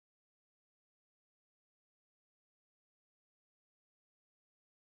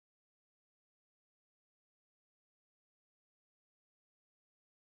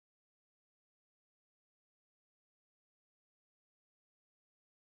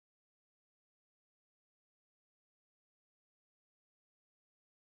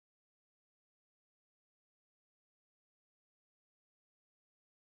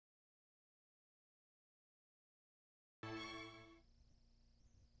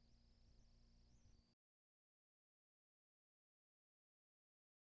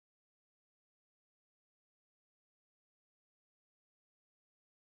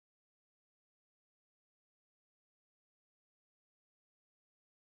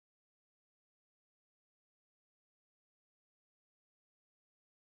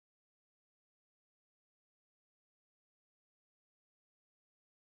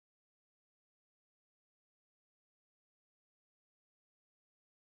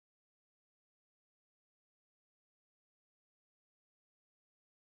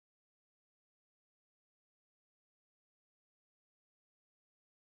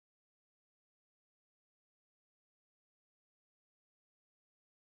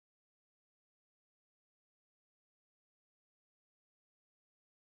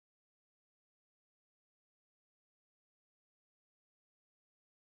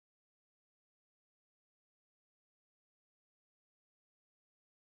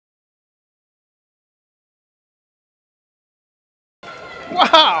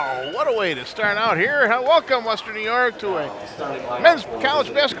Wow, what a way to start out here. Welcome, Western New York, to a men's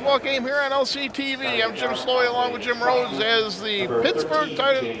college basketball game here on LCTV. I'm Jim Sloy along with Jim Rhodes as the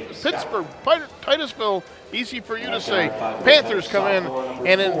Titusville, easy for you to say, Panthers come in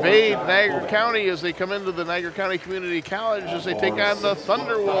and invade Niagara County as they come into the Niagara County Community College as they take on the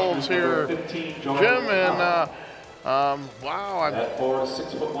Thunderwolves here. Jim, and wow. That for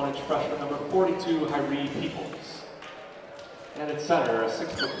 6'1" freshman number 42, Hyrie Peoples. And at center, a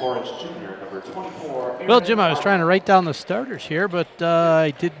 6'4" junior, number 24. Well, Jim, I was trying to write down the starters here, but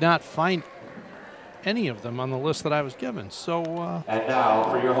I did not find any of them on the list that I was given. So. And now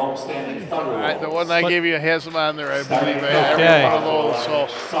for your homestanding Thunderwolves. The one I gave you has them on there, I believe. Every one of those. So,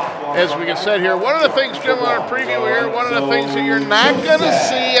 as we can say here, one of the things, Jim, on our preview here, one of the things that you're not going to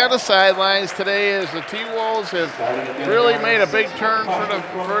see on the sidelines today is the T-Wolves have really made a big turn for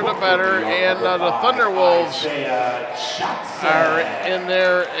the better, and the Thunderwolves are in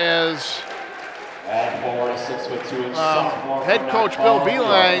there as head coach Bill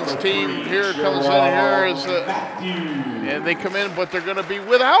Beeline's team here comes in here and they come in, but they're going to be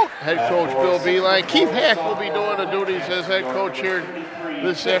without head coach Bill Beeline. Keith Hack will be doing the duties as head coach here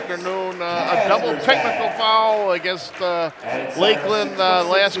this afternoon. A double technical foul against Lakeland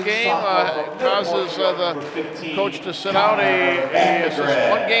last game causes the coach to sit out a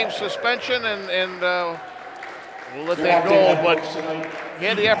one-game suspension, and we'll let that go, but he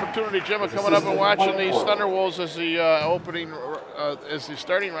had the opportunity, Jim, of coming up and watching these Thunderwolves as the as the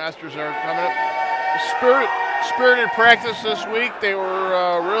starting rosters are coming up. Spirited practice this week. They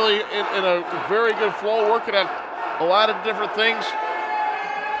were really in a very good flow, working on a lot of different things.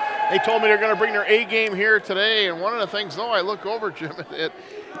 They told me they're going to bring their A game here today, and one of the things, though, I look over, Jim,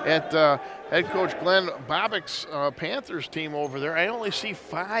 at head coach Glenn Bobbick's Panthers team over there, I only see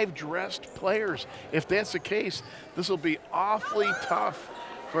 5 dressed players. If that's the case, this will be awfully tough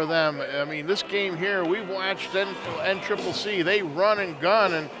for them. I mean, this game here, we've watched nccc. They run and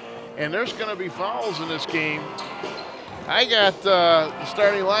gun, and there's going to be fouls in this game. I got the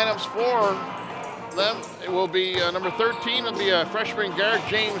starting lineups for them. It will be number 13 will be a freshman guard,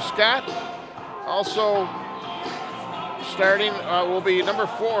 James Scott. Also starting will be number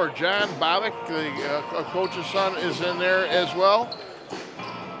 4, John Bobbick, the coach's son, is in there as well.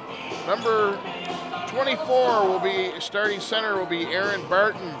 Number 24 will be starting center will be Aaron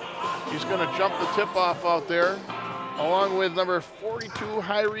Barton. He's going to jump the tip-off out there, along with number 42,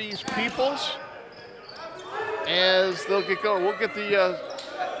 Hyrie Peoples. As they'll get going, we'll get the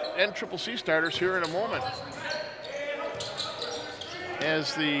nccc starters here in a moment.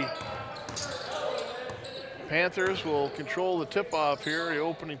 As the Panthers will control the tip-off here, the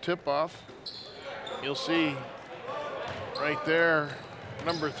opening tip-off. You'll see right there,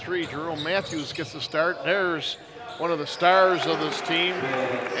 number 3, Jerome Matthews gets the start. There's one of the stars of this team,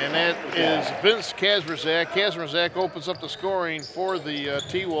 and that is Vince Kazmerzak. Kazmerzak opens up the scoring for the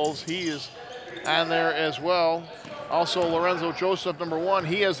T-Wolves. He is on there as well. Also, Lorenzo Joseph, number 1,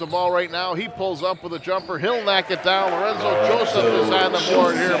 he has the ball right now. He pulls up with a jumper. He'll knock it down. Lorenzo Joseph is on the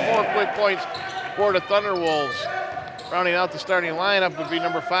board here. 4 quick points for the Thunderwolves. Rounding out the starting lineup would be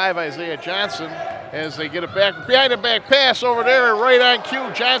number 5, Isaiah Johnson, as they get it back. Behind the back pass over there, right on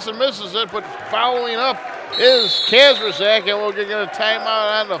cue. Johnson misses it, but following up is Kazmerzak, and we'll get a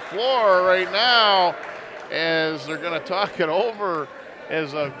timeout on the floor right now as they're going to talk it over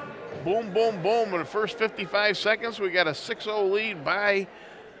as a boom, boom, boom. In the first 55 seconds, we got a 6-0 lead by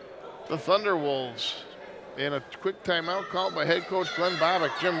the Thunderwolves. And a quick timeout called by head coach Glenn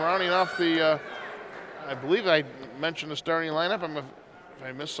Bobbick. Jim, rounding off the, I believe I mentioned the starting lineup. If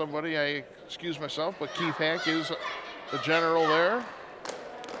I missed somebody, I excuse myself, but Keith Hack is the general there.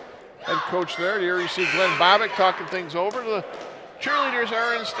 Head coach there. Here you see Glenn Bobbick talking things over. The cheerleaders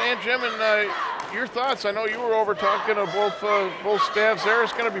are in stand, Jim, and your thoughts. I know you were over talking to both staffs there.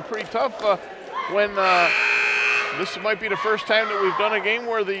 It's going to be pretty tough when this might be the first time that we've done a game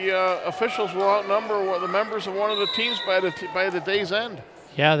where the officials will outnumber the members of one of the teams by the day's end.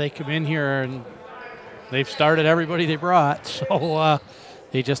 Yeah, they come in here and they've started everybody they brought, so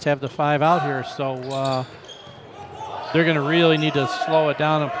they just have the 5 out here. So they're going to really need to slow it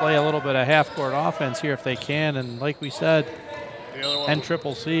down and play a little bit of half-court offense here if they can. And like we said,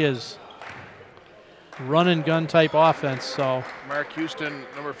 nccc is run-and-gun type offense. So Mark Houston,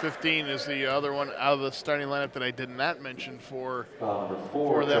 number 15, is the other one out of the starting lineup that I did not mention for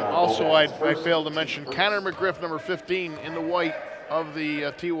them. Also, I failed to mention Connor McGriff, number 15, in the white, of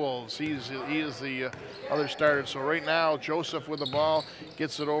the T-Wolves. He is the other starter. So right now, Joseph with the ball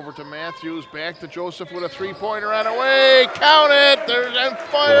gets it over to Matthews. Back to Joseph with a three-pointer on the way. Count it. There's on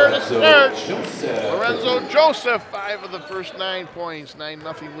fire to start. Lorenzo Joseph, 5 of the first 9 points.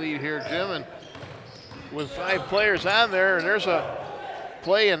 9-0 lead here, Jim. And with 5 players on there, and there's a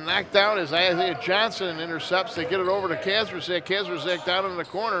play and knockdown as Isaiah Johnson intercepts. They get it over to Kazrazek. Kazrazek down in the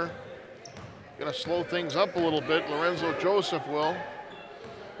corner. Going to slow things up a little bit. Lorenzo Joseph will.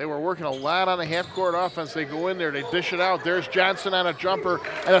 They were working a lot on the half-court offense. They go in there, they dish it out. There's Johnson on a jumper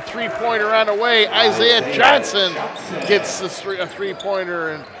and a three-pointer on the way. Isaiah Johnson gets a three-pointer,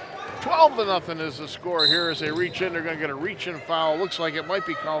 and 12-0 is the score here as they reach in. They're going to get a reach-in foul. Looks like it might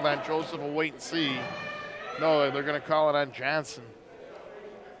be called on Joseph. We'll wait and see. No, they're going to call it on Johnson.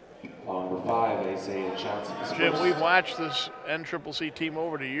 Number 5, Isaiah Johnson. Jim, we've watched this NCCC team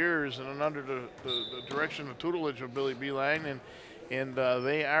over the years and under the direction and tutelage of Billy Beeline, and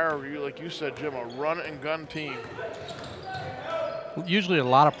they are, like you said, Jim, a run-and-gun team. Usually a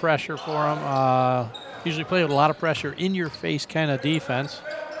lot of pressure for them. Usually play with a lot of pressure, in-your-face kind of defense.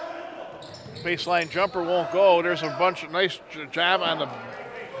 Baseline jumper won't go. There's a bunch of nice job on the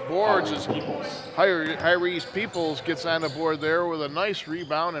boards as Hyrese Peoples gets on the board there with a nice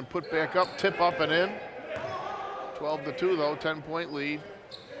rebound and put back up, tip up and in. 12-2 though, 10-point lead.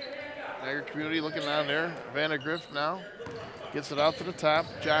 Niagara Community looking down there. Vandergrift now gets it out to the top.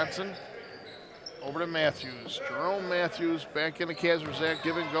 Johnson over to Matthews. Jerome Matthews back into Kazrazak,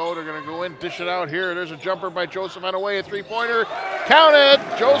 give and go. They're going to go in, dish it out here. There's a jumper by Joseph on the way, a three-pointer. Counted.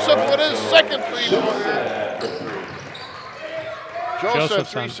 Joseph with his second three-pointer.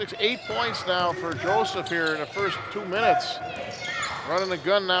 Joseph, 3-6, 8 points now for Joseph here in the first 2 minutes. Running the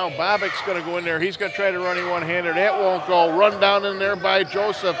gun now. Bobbick's going to go in there. He's going to try to run one-hander. That won't go. Run down in there by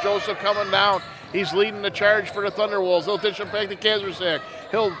Joseph. Joseph coming down. He's leading the charge for the Thunderwolves. They'll dish it back to Kazrazak.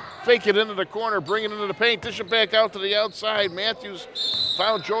 He'll fake it into the corner, bring it into the paint, dish it back out to the outside. Matthews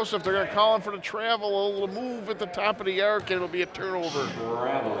found Joseph. They're going to call him for the travel, a little move at the top of the arc, and it'll be a turnover.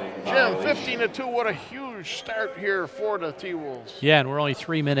 Jim, 15-2, what a huge start here for the T-Wolves. Yeah, and we're only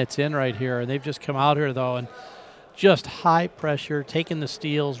 3 minutes in right here, and they've just come out here, though, and just high pressure, taking the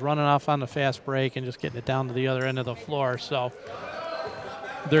steals, running off on the fast break, and just getting it down to the other end of the floor. So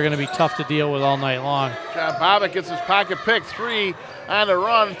they're going to be tough to deal with all night long. John Bobbick gets his pocket pick. 3 on the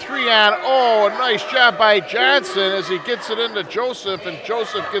run, 3 on. Oh, a nice job by Johnson as he gets it into Joseph, and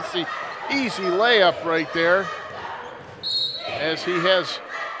Joseph gets the easy layup right there as he has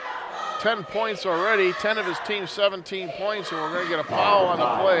 10 points already, 10 of his team's 17 points, and we're going to get a foul on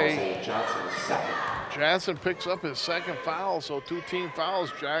the play. Johnson picks up his second foul, so 2 team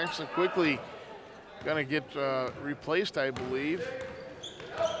fouls. Johnson quickly going to get replaced, I believe,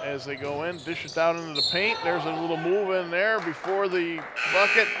 as they go in, dish it down into the paint. There's a little move in there before the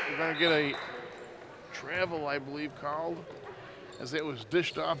bucket. We're going to get a travel, I believe, called, as it was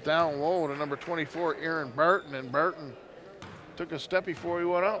dished off down low to number 24, Aaron Barton, and Barton took a step before he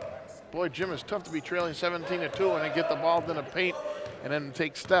went up. Boy, Jim, it's tough to be trailing 17-2 and then get the ball in the paint and then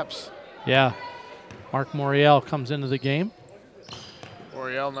take steps. Yeah. Mark Moriel comes into the game.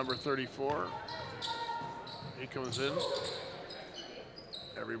 Moriel, number 34. He comes in.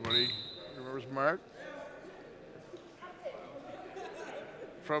 Everybody remembers Mark.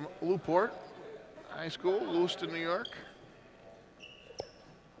 From Newport High School, Lewiston, New York.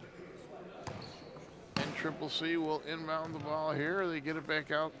 NCCC will inbound the ball here. They get it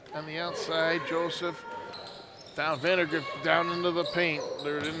back out on the outside. Joseph down, Vandergrift down into the paint.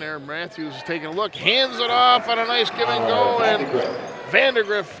 They're in there. Matthews is taking a look, hands it off on a nice give and go, and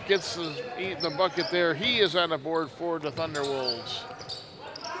Vandergrift gets the bucket there. He is on the board for the Thunderwolves.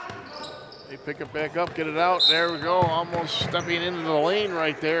 They pick it back up, get it out. There we go, almost stepping into the lane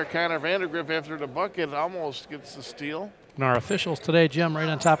right there. Connor Vandergrift after the bucket almost gets the steal. And our officials today, Jim, right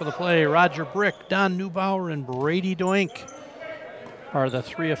on top of the play, Roger Brick, Don Neubauer, and Brady Doink are the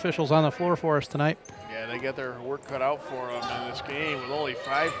 3 officials on the floor for us tonight. Yeah, they got their work cut out for them in this game with only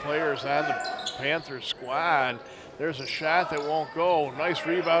 5 players on the Panthers squad. There's a shot that won't go. Nice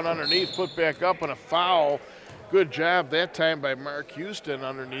rebound underneath, put back up, and a foul. Good job that time by Mark Houston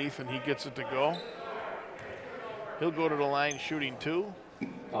underneath, and he gets it to go. He'll go to the line shooting 2.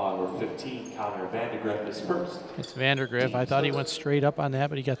 Number 15, Connor Vandergrift is first. It's Vandergrift. I thought he went straight up on that,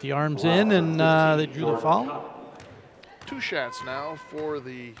 but he got the arms in, and they drew the foul. 2 shots now for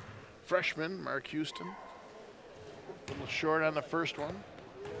the freshman, Mark Houston. A little short on the first one.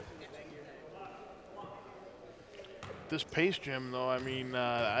 This pace, Jim, though, I mean,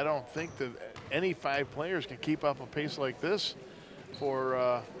 I don't think that any 5 players can keep up a pace like this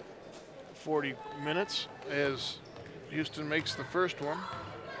for 40 minutes, as Houston makes the first one.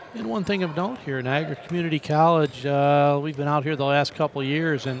 And one thing of note here, Niagara Community College, we've been out here the last couple of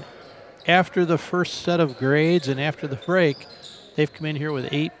years, and after the first set of grades and after the break, they've come in here with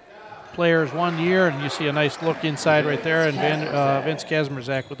 8 players 1 year, and you see a nice look inside right there, and Vince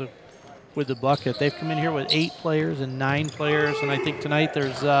Kazmierzak with the bucket. They've come in here with 8 players and 9 players, and I think tonight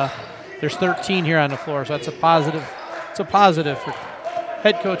there's 13 here on the floor, so that's a positive. It's a positive for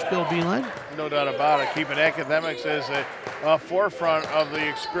head coach Bill Beeline. No doubt about it. Keeping academics as a forefront of the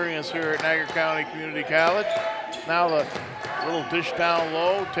experience here at Niagara County Community College. Now the little dish down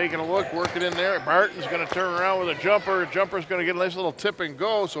low, taking a look, working in there. Barton's going to turn around with a jumper. Jumper's going to get a nice little tip and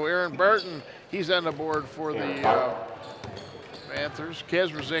go. So Aaron Barton, he's on the board for the Panthers.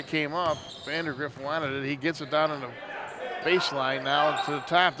 Kazmierzak came up. Vandergriff wanted it. He gets it down in the baseline now to the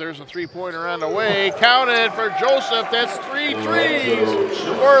top. There's a three-pointer on the way. Counted for Joseph. That's 3 threes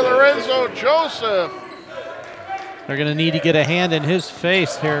for Lorenzo Joseph. They're going to need to get a hand in his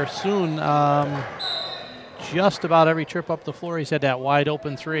face here soon. Just about every trip up the floor, he's had that wide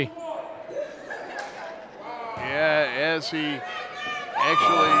open 3. Yeah, as he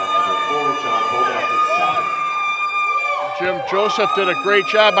actually, Jim Joseph did a great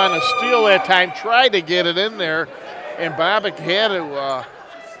job on the steal that time, tried to get it in there, and Bobick had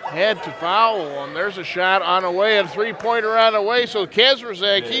to foul him. There's a shot on the way, and a three-pointer on the way, so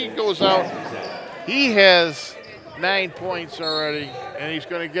Kazmierzak, he goes out. He has 9 points already, and he's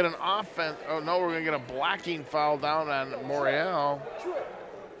going to get an offense. Oh, no, we're going to get a blocking foul down on Morial.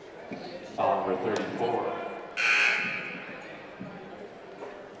 Foul number 34.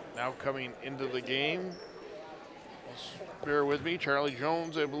 Now coming into the game, bear with me, Charlie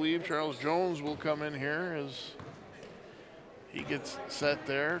Jones, I believe. Charles Jones will come in here as he gets set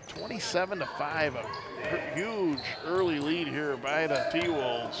there. 27-5, a huge early lead here by the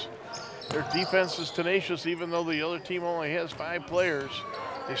T-Wolves. Their defense is tenacious, even though the other team only has 5 players.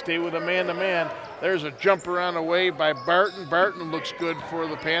 They stay with a man-to-man. There's a jumper on the way by Barton. Barton looks good for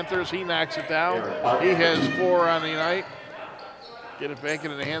the Panthers. He knocks it down. He has 4 on the night. Get it back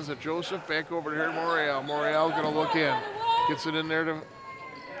into the hands of Joseph. Back over here to Morial. Morial's going to look in. Gets it in there to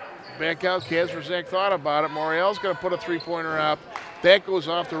back out. Kazmierzak thought about it. Morial's going to put a three-pointer up. That goes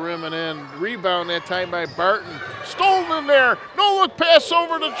off the rim and in. Rebound that time by Barton. Stolen in there. No look pass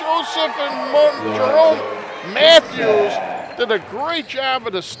over to Joseph, and Jerome Matthews did a great job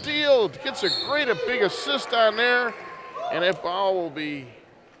of the steal. Gets a great big assist on there, and that ball will be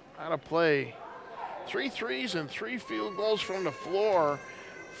out of play. 3 threes and 3 field goals from the floor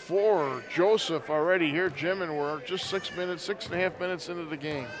for Joseph already here, Jim, and we're just 6 minutes, 6.5 minutes into the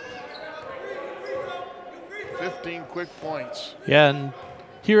game. 15 quick points. Yeah, and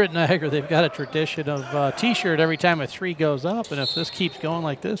here at Niagara, they've got a tradition of T-shirt every time a 3 goes up, and if this keeps going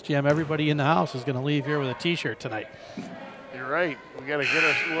like this, Jim, everybody in the house is going to leave here with a T-shirt tonight. You're right. We'll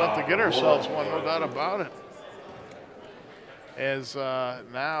have to get ourselves one, no doubt about it. As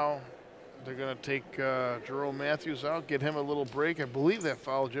now they're going to take Jerome Matthews out, get him a little break. I believe that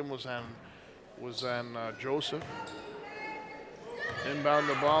foul, Jim, was on Joseph. Inbound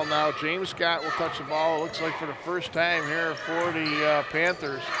the ball now. James Scott will touch the ball. It looks like for the first time here for the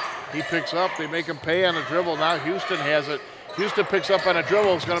Panthers. He picks up. They make him pay on the dribble. Now Houston has it. Houston picks up on a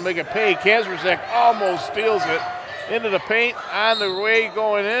dribble. It's going to make it pay. Kazmierzak almost steals it into the paint on the way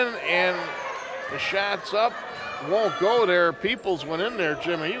going in, and the shot's up. Won't go there. Peoples went in there,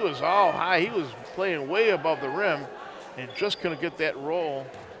 Jim. He was all high. He was playing way above the rim and just couldn't get that roll.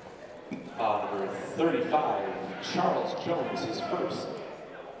 Number 35, Charles Jones, his first.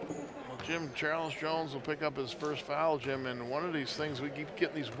 Well, Jim, Charles Jones will pick up his first foul, Jim, and one of these things, we keep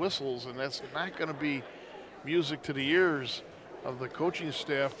getting these whistles, and that's not going to be music to the ears of the coaching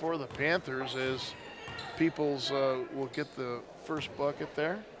staff for the Panthers, as Peoples will get the first bucket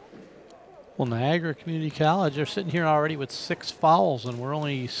there. Well, Niagara Community College, they're sitting here already with 6 fouls, and we're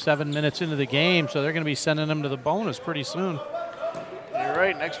only 7 minutes into the game, so they're going to be sending them to the bonus pretty soon. You're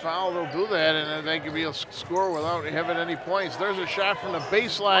right. Next foul, they'll do that, and then they can be a score without having any points. There's a shot from the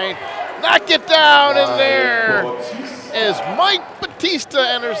baseline. Knock it down in there as Mike Batista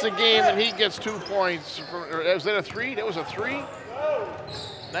enters the game, and he gets 2 points. Was that a 3? That was a 3?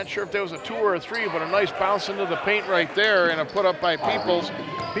 Not sure if that was a 2 or a 3, but a nice bounce into the paint right there, and a put up by Peoples.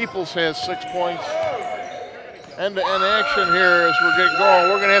 Peoples has 6 points. End-to-end action here as we're getting going.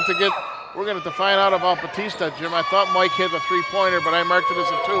 We're going to have to find out about Batista, Jim. I thought Mike hit the 3-pointer, but I marked it as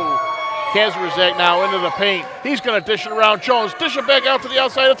a 2. Kazmierzak now into the paint. He's going to dish it around Jones. Dish it back out to the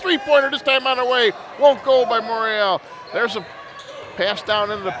outside. A 3-pointer this time on the way. Won't go by Morial. There's a pass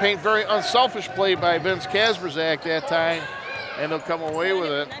down into the paint. Very unselfish play by Vince Kazmierzak that time. and they'll come away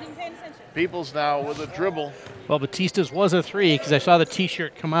with it. Peoples now with a dribble. Well, Batista's was a 3 because I saw the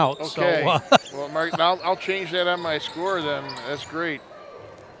T-shirt come out. Okay. So, Well, Mark, I'll change that on my score then. That's great.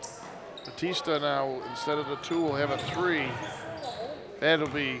 Batista now, instead of the 2, will have a 3. That'll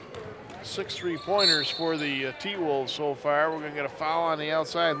be 6 3-pointers for the T-Wolves so far. We're going to get a foul on the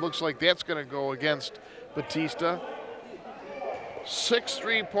outside. Looks like that's going to go against Batista. 6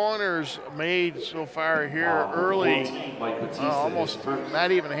 3-pointers made so far here early. Almost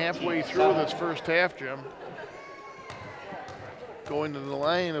not even halfway through this first half, Jim. Going to the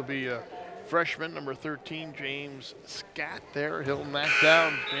line will be freshman number 13, James Scott there. He'll knock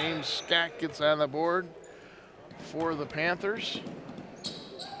down. James Scott gets on the board for the Panthers.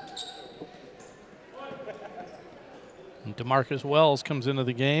 And DeMarcus Wells comes into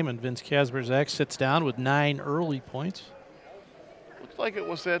the game, and Vince Kasperzak sits down with 9 early points. Looks like it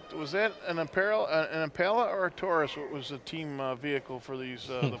was that an Impala or a Taurus? What was the team vehicle for these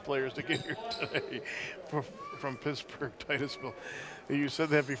the players to get here today from Pittsburgh, Titusville? You said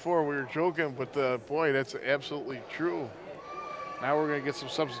that before. We were joking, but boy, that's absolutely true. Now we're going to get some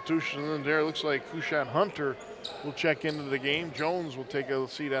substitutions in there. It looks like Kushan Hunter will check into the game. Jones will take a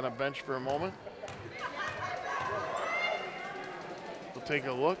seat on a bench for a moment. We'll take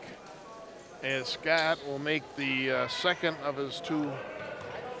a look as Scott will make the second of his 2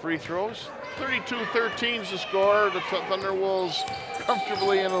 free throws. 32-13 is the score. The Thunderwolves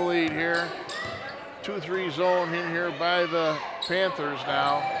comfortably in the lead here. 2-3 zone in here by the Panthers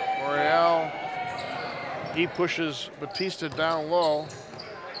now. Morial, he pushes Batista down low.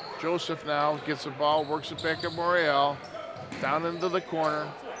 Joseph now gets the ball, works it back at Morial. Down into the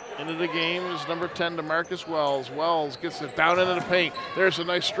corner. Into the game is number 10, DeMarcus Wells. Wells gets it down into the paint. There's a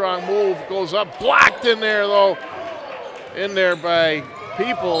nice strong move. Goes up, blocked in there though. In there by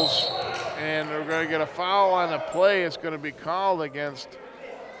Peoples. And we're going to get a foul on the play. It's going to be called against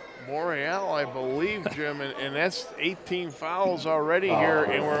Morial, I believe, Jim. And that's 18 fouls already here.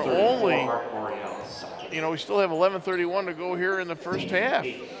 And we're only, we still have 11:31 to go here in the first half.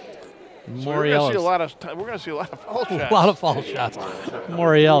 So we're going to see a lot of foul shots. A lot of foul shots.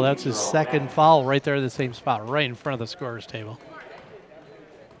 Morial, that's his second foul right there in the same spot, right in front of the scorer's table.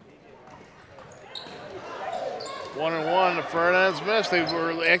 1-and-1. The Fernandes missed. They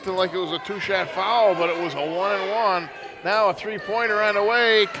were acting like it was a 2-shot foul, but it was a 1-and-1. Now a 3-pointer on the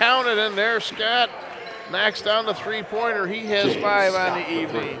way. Counted in there. Scott knocks down the 3-pointer. He has 5 on the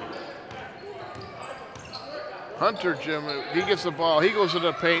evening. Hunter, Jim, he gets the ball. He goes to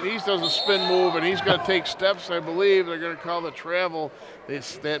the paint. He does a spin move, and he's going to take steps, I believe. They're going to call the travel.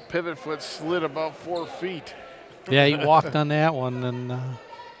 That pivot foot slid about 4 feet. Yeah, he walked on that one. And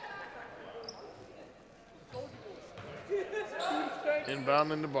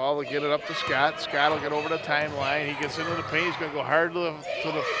inbounding the ball to get it up to Scott. Scott will get over the timeline. He gets into the paint. He's going to go hard to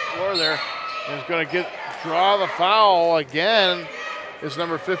the floor there. And he's going to draw the foul again. Is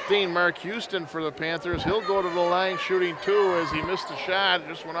number 15, Mark Houston for the Panthers. He'll go to the line shooting 2 as he missed the shot.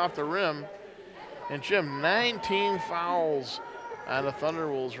 Just went off the rim. And Jim, 19 fouls on the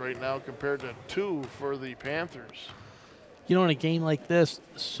Thunderwolves right now compared to 2 for the Panthers. In a game like this,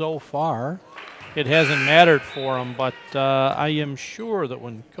 so far, it hasn't mattered for him, but I am sure that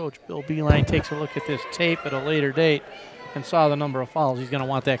when Coach Bill Beeline takes a look at this tape at a later date and saw the number of fouls, he's going to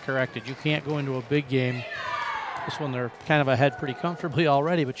want that corrected. You can't go into a big game. This one, they're kind of ahead pretty comfortably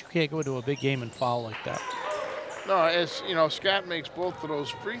already, but you can't go into a big game and foul like that. No, as you know, Scott makes both of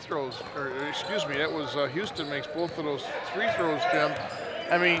those free throws, or excuse me, that was Houston makes both of those free throws, Jim.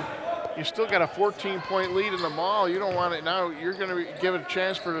 I mean, you still got a 14-point lead in the ball. You don't want it now. You're going to give it a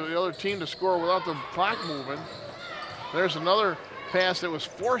chance for the other team to score without the clock moving. There's another pass that was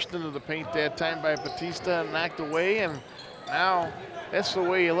forced into the paint that time by Batista and knocked away, and now that's the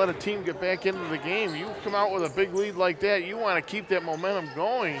way you let a team get back into the game. You come out with a big lead like that, you want to keep that momentum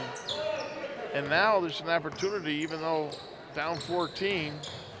going. And now there's an opportunity, even though down 14.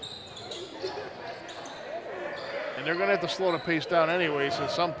 And they're going to have to slow the pace down anyways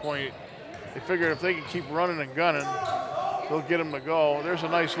at some point. They figure if they can keep running and gunning, they'll get them to go. There's a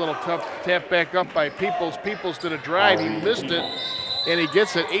nice little tap back up by Peoples. Peoples did a drive. He missed it, and he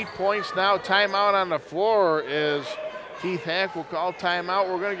gets it. 8 points now. Timeout on the floor is Keith Hack will call timeout.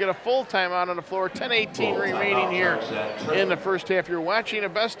 We're going to get a full timeout on the floor. 10:18 remaining here in the first half. You're watching a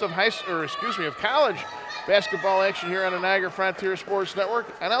best of college basketball action here on the Niagara Frontier Sports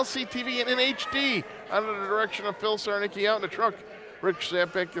Network on LCTV and in HD under the direction of Phil Sarnicki out in the truck. Rick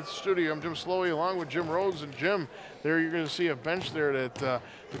Zapek at the studio. I'm Jim Slowey along with Jim Rhodes. And Jim, there you're going to see a bench there that the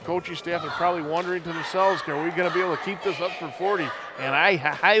coaching staff are probably wondering to themselves, are we going to be able to keep this up for 40? And I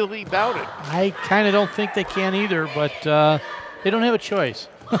highly doubt it. I kind of don't think they can either, but They don't have a choice.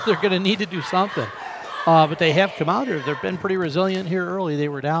 They're going to need to do something. But they have come out here. They've been pretty resilient here early. They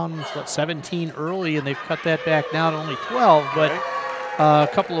were down, what, 17 early, and they've cut that back now to only 12. But a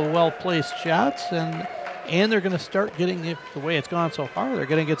couple of well-placed shots, and they're going to start getting, if the way it's gone so far, they're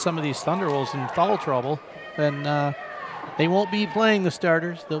going to get some of these Thunderwolves in foul trouble. And they won't be playing the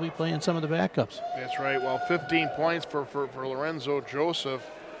starters. They'll be playing some of the backups. That's right. Well, 15 points for Lorenzo Joseph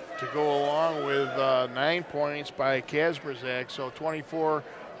to go along with 9 points by Kazmierzak. So 24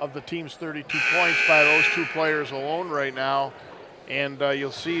 of the team's 32 points by those two players alone right now. And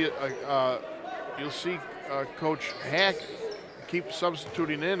you'll see Coach Hack keep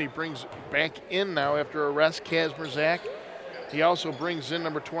substituting in. He brings back in now after a rest Kazmierzak. He also brings in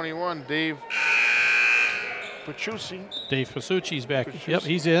number 21, Dave Pacciucci. Dave Pacciucci's back. Yep,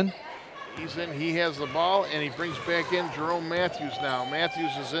 he's in. He's in. He has the ball, and he brings back in Jerome Matthews now.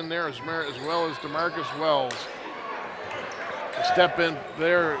 Matthews is in there as well as DeMarcus Wells. Step in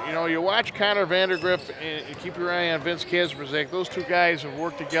there. You know, you watch Connor Vandergriff and keep your eye on Vince Kazmierzak. Those two guys have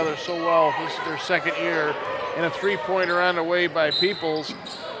worked together so well. This is their second year, and a three-pointer on the way by Peoples,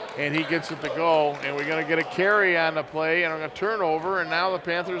 and he gets it to go. And we're going to get a carry on the play and a turnover, and now the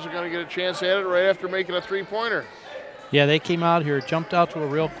Panthers are going to get a chance at it right after making a three-pointer. Yeah, they came out here, jumped out to a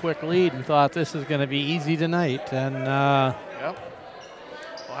real quick lead, and thought this is going to be easy tonight. And yep.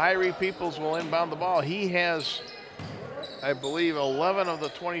 Well, Hyrie Peoples will inbound the ball. He has, I believe, 11 of the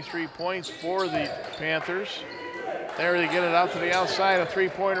 23 points for the Panthers. There they get it out to the outside, a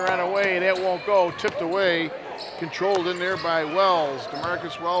three-pointer on the way. That won't go, tipped away, controlled in there by Wells.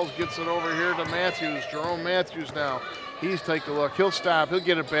 DeMarcus Wells gets it over here to Matthews. Jerome Matthews now. He's taking a look. He'll stop. He'll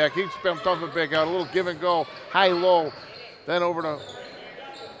get it back. He's bumped off it back out. A little give and go, high-low. Then over to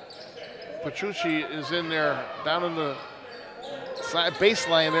Pacciucci is in there, down in the side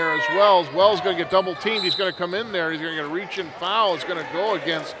baseline there as Wells. Wells going to get double teamed. He's going to come in there. He's going to get a reach and foul. It's going to go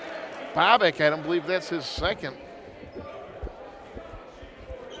against Bobek. I don't believe that's his second.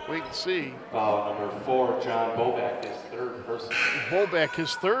 Wait and see. Foul number 4, John Bobek, his third personal. Bobek,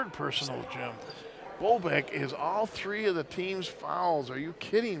 his third personal, Jim. Bobek is all three of the team's fouls. Are you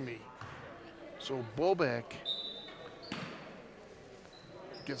kidding me? So Bobek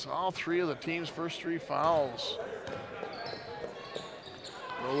gets all three of the team's first three fouls.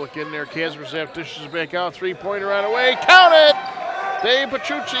 We'll look in there. Kazmierzak dishes back out. Three-pointer on the way. Count it! Dave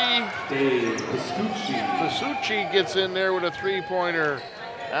Pacciucci. Dave Pacciucci. Pacciucci gets in there with a three-pointer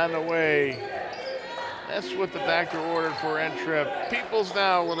on the way. That's what the doctor ordered for N-Trip. Peoples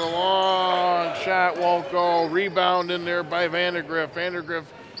now with a long shot, won't go. Rebound in there by Vandergriff. Vandergriff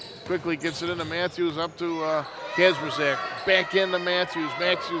quickly gets it into Matthews, up to Kazmierzak. Back into Matthews.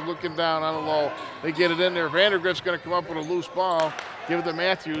 Matthews looking down on the low. They get it in there. Vandergriff's going to come up with a loose ball. Give it to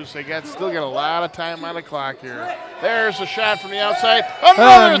Matthews. They still got a lot of time on the clock here. There's a shot from the outside.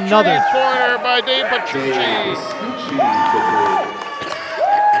 Another three-pointer by Dave Pacciucci.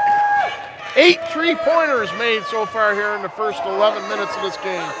 8 3-pointers made so far here in the first 11 minutes of this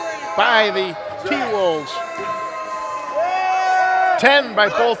game by the T-Wolves. 10 by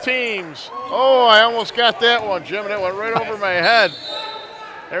both teams. Oh, I almost got that one, Jim. That went right over my head.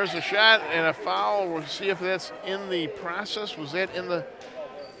 There's a shot and a foul. We'll see if that's in the process. Was that in the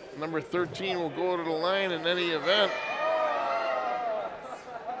number 13 will go to the line in any event.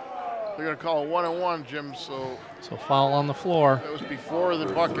 They're going to call a 1-on-1, Jim. So foul on the floor. That was before the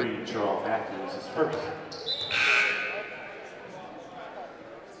bucket. Jerome Matthews is first.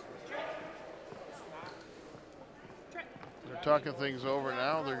 They're talking things over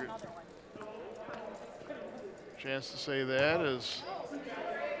now. They're chance to say that is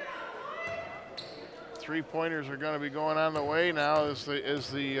three-pointers are going to be going on the way now as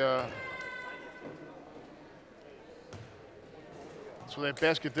the so that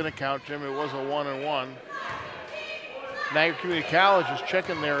basket didn't count, Jim. It was a 1-on-1. Niagara Community College is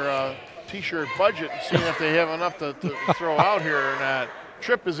checking their T-shirt budget and seeing if they have enough to throw out here or not.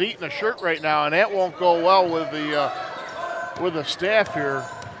 Tripp is eating a shirt right now, and that won't go well with the staff here.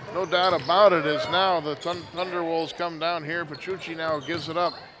 No doubt about it. As now the Thunderwolves come down here. Pacciucci now gives it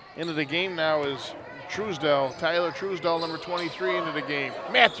up. Into the game now is Truesdell, Tyler Truesdell, number 23, into the game.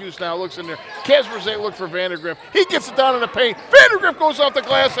 Matthews now looks in there. Kazmierzak look for Vandergriff. He gets it down in the paint. Vandergriff goes off the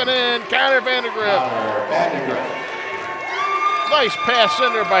glass and in. Connor Vandergriff. Nice pass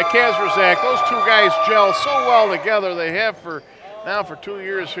in there by Kazmierzak. Those two guys gel so well together. They have for 2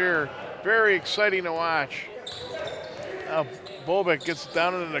 years here. Very exciting to watch. Now Bobek gets it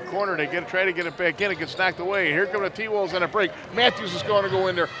down in the corner. They try to get it back in. It gets knocked away. Here come the T-Wolves on a break. Matthews is going to go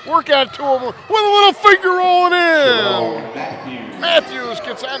in there. Work on two of them with a little finger rolling in. Matthews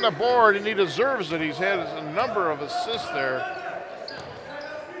gets on the board, and he deserves it. He's had a number of assists there.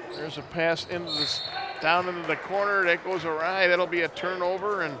 There's a pass into this, down into the corner. That goes awry. That'll be a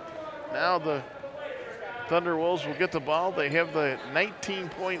turnover, and now the Thunderwolves will get the ball. They have the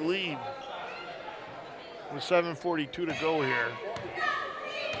 19-point lead with 7:42 to go here.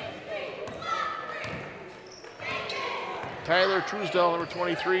 Tyler Truesdell, number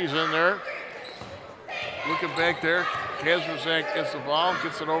 23, is in there. Looking back there, Kazrazak gets the ball,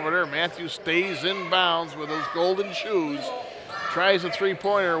 gets it over there. Matthews stays in bounds with those golden shoes. Tries a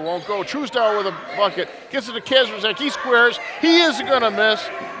three-pointer, won't go. Truesdell with a bucket, gets it to Kazrazak. He squares. He is going to miss.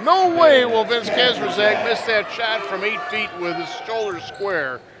 No way will Vince Kazrazak miss that shot from 8 feet with his shoulder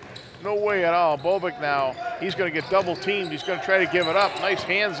square. No way at all. Bobic now, he's going to get double-teamed. He's going to try to give it up. Nice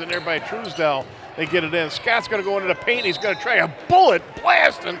hands in there by Truesdell. They get it in. Scott's going to go into the paint. He's going to try a bullet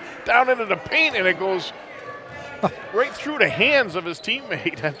blasting down into the paint, and it goes right through the hands of his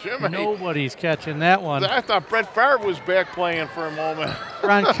teammate. Jim, nobody's catching that one. I thought Brett Favre was back playing for a moment.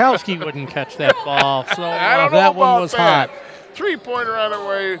 Gronkowski wouldn't catch that ball, so I don't know that about one was that. hot. Three-pointer on the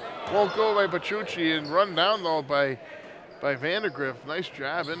way. Won't go by Pachucci and run down, though, by Vandergriff. Nice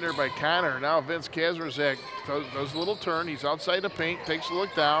job in there by Connor. Now Vince Kazrazak does a little turn. He's outside the paint, takes a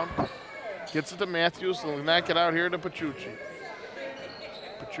look down, gets it to Matthews. They'll knock it out here to Pachucci.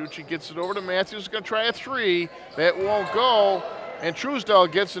 Pachucci gets it over to Matthews. He's going to try a three. That won't go. And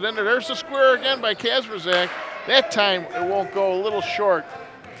Truesdell gets it in there. There's the square again by Kazrazak. That time it won't go, a little short.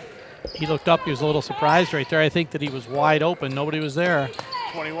 He looked up. He was a little surprised right there. I think that he was wide open. Nobody was there.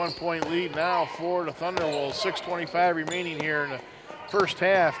 21-point lead now for the Thunderwolves. 6:25 remaining here in the first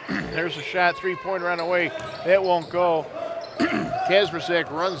half. There's a shot, three-pointer on the way. That won't go. Kazrazak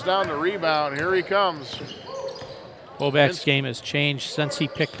runs down the rebound. Here he comes. Bobak's game has changed since he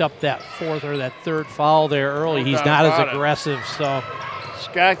picked up that fourth or that third foul there early. He's not as aggressive. So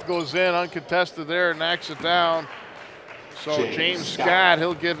Scott goes in uncontested there, knocks it down. So James Scott,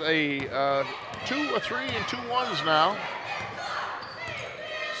 he'll get a 2, a 3, and 2 1s now.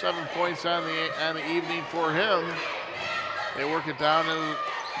 7 points on the evening for him. They work it down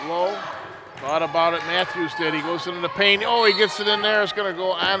in low. Thought about it, Matthews did. He goes into the paint. Oh, he gets it in there. It's going to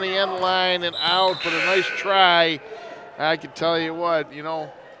go on the end line and out, but a nice try. I can tell you what, you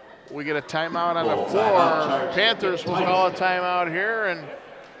know, we get a timeout on the floor. Panthers will call a timeout here, and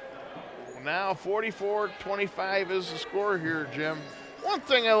now 44-25 is the score here, Jim. One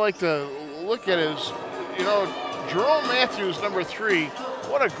thing I like to look at is, you know, Jerome Matthews, number 3,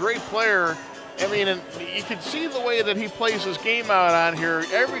 what a great player. I mean, and you can see the way that he plays his game out on here.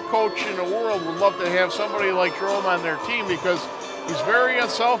 Every coach in the world would love to have somebody like Jerome on their team because he's very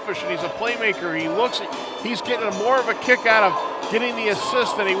unselfish and he's a playmaker. He's getting more of a kick out of getting the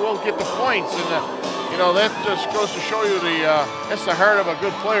assist than he will get the points. And, you know, that just goes to show you that's the heart of a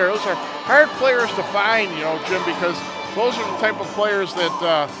good player. Those are hard players to find, you know, Jim, because those are the type of players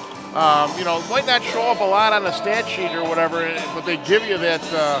that, you know, might not show up a lot on the stat sheet or whatever, but they give you that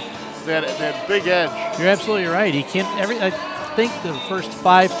big edge. You're absolutely right. He can't. I think the first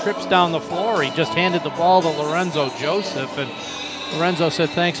 5 trips down the floor, he just handed the ball to Lorenzo Joseph, and Lorenzo said,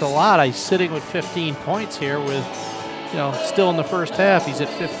 "Thanks a lot. I'm sitting with 15 points here. With, you know, still in the first half, he's at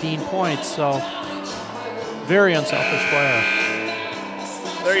 15 points. So, very unselfish player."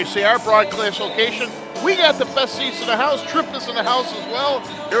 There you see our broadcast location. We got the best seats in the house. Tripp is in the house as well.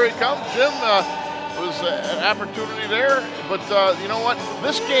 Here he comes, Jim. Was an opportunity there, but you know what?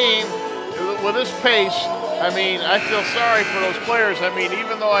 This game, with this pace, I mean, I feel sorry for those players. I mean,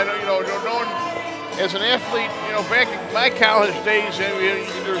 even though I know, you know, known as an athlete, you know, back in my college days,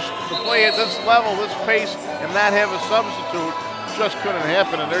 there's to play at this level, this pace, and not have a substitute, just couldn't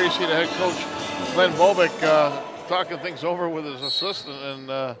happen. And there you see the head coach, Glenn Bobick, talking things over with his assistant,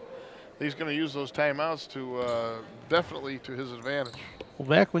 and he's going to use those timeouts to definitely to his advantage. Well,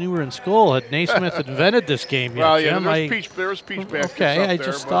 back when you were in school, had Naismith invented this game yet, well, yeah, Jim? There was Peach back okay, I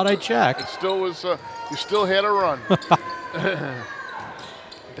just thought I'd check. It still was, you still had a run.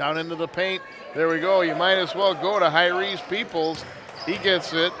 Down into the paint. There we go. You might as well go to Hyreese Peoples. He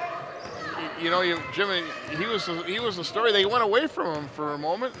gets it. You know, Jimmy, he was the story. They went away from him for a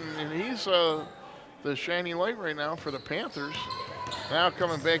moment, and he's the shining light right now for the Panthers. Now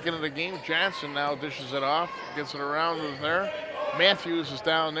coming back into the game, Johnson now dishes it off, gets it around there. Matthews is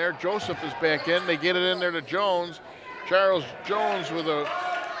down there. Joseph is back in. They get it in there to Jones. Charles Jones with the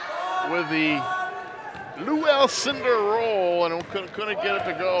Lou Alcindor roll, and couldn't get it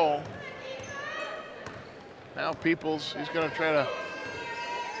to go. Now Peoples, he's going to try to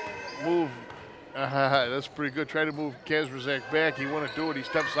move. That's pretty good. Try to move Kazrazak back. He wouldn't do it. He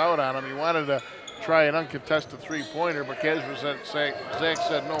steps out on him. He wanted to try an uncontested three-pointer, but Kazrazak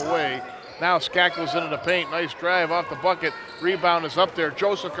said no way. Now Scott goes into the paint. Nice drive off the bucket. Rebound is up there.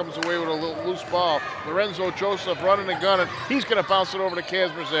 Joseph comes away with a little loose ball. Lorenzo Joseph running and gunning. He's going to bounce it over to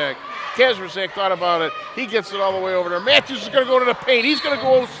Kazmierzak. Kazmierzak thought about it. He gets it all the way over there. Matthews is going to go to the paint. He's going to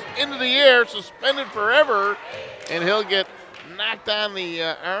go into the air, suspended forever, and he'll get knocked on the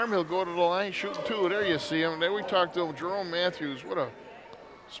arm. He'll go to the line, shooting two. There you see him. There we talked to him. Jerome Matthews, what a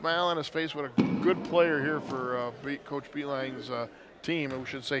smile on his face. What a good player here for Coach Beeline's team, and we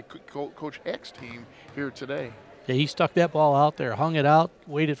should say Coach Heck's team here today. Yeah, he stuck that ball out there, hung it out,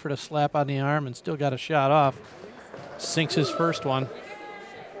 waited for the slap on the arm, and still got a shot off. Sinks his first one.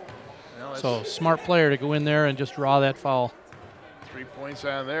 Well, so smart player to go in there and just draw that foul. 3 points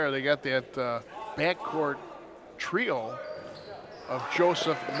on there. They got that backcourt trio of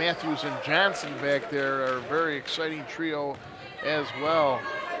Joseph, Matthews, and Johnson back there. A very exciting trio as well.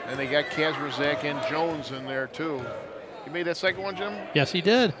 And they got Kazmierzak and Jones in there too. You made that second one, Jim? Yes, he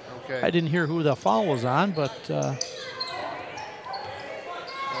did. Okay. I didn't hear who the foul was on, but well,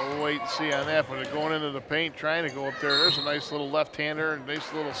 we'll wait and see on that. But they're going into the paint, trying to go up there. There's a nice little left-hander, a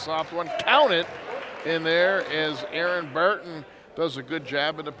nice little soft one. Count it in there as Aaron Barton does a good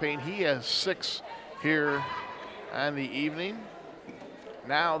job in the paint. He has 6 here on the evening.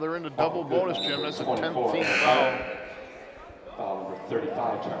 Now they're into double bonus, Jim. That's a 10th team foul. Foul number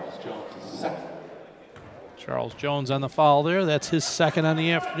 35, Charles Jones is second. Charles Jones on the foul there. That's his second on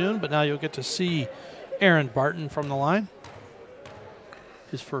the afternoon, but now you'll get to see Aaron Barton from the line.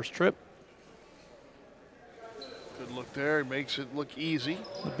 His first trip. Good look there. He makes it look easy.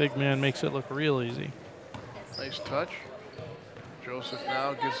 The big man makes it look real easy. Nice touch. Joseph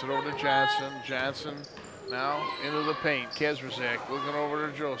now gets it over to Johnson. Johnson now into the paint. Kazmierzak looking over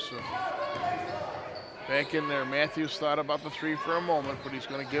to Joseph. Back in there. Matthews thought about the three for a moment, but he's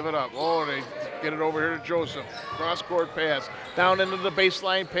going to give it up. Oh, they get it over here to Joseph. Cross-court pass. Down into the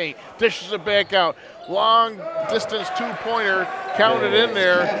baseline paint. Dishes it back out. Long distance two-pointer. Counted in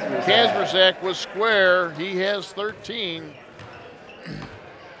there. Kazmierzak was square. He has 13.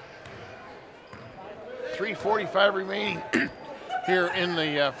 3:45 remaining here in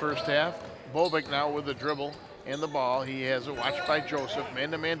the first half. Bobek now with the dribble and the ball. He has it watched by Joseph.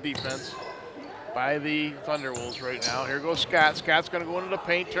 Man-to-man defense by the Thunderwolves right now. Here goes Scott. Scott's going to go into the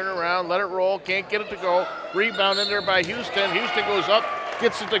paint, turn around, let it roll. Can't get it to go. Rebound in there by Houston. Houston goes up,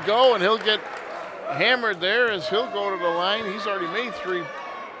 gets it to go, and he'll get hammered there as he'll go to the line. He's already made three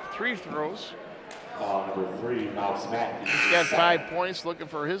throws. Number 3, Miles Mack. He's got 5 points, looking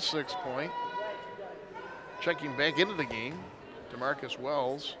for his 6th point. Checking back into the game, DeMarcus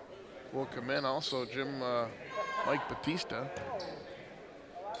Wells will come in. Also, Mike Batista.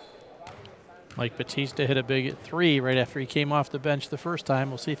 Mike Batista hit a big 3 right after he came off the bench the first time.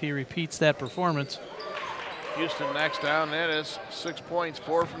 We'll see if he repeats that performance. Houston knocks down. That is 6 points,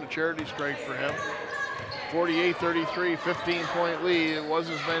 4 from the charity strike for him. 48-33, 15-point lead. It was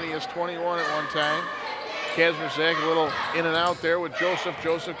as many as 21 at one time. Kazmierzak a little in and out there with Joseph.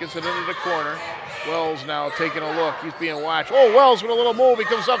 Joseph gets it into the corner. Wells now taking a look. He's being watched. Oh, Wells with a little move. He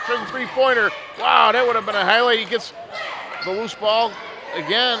comes up for the three-pointer. Wow, that would have been a highlight. He gets the loose ball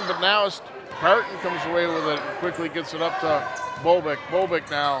again, but now it's Barton comes away with it and quickly gets it up to Bobek. Bobek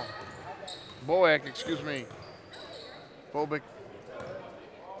now. Boak, excuse me. Bobek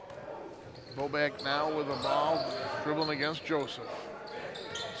now with the ball, dribbling against Joseph.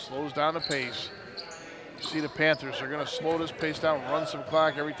 Slows down the pace. You see the Panthers are going to slow this pace down, run some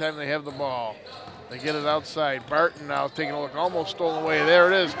clock every time they have the ball. They get it outside. Barton now taking a look, almost stolen away.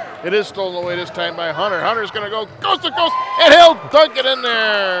 There it is. It is stolen away this time by Hunter. Hunter's going to go coast to coast, and he'll dunk it in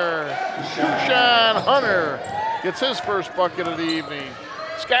there. Deshaun Hunter gets his first bucket of the evening.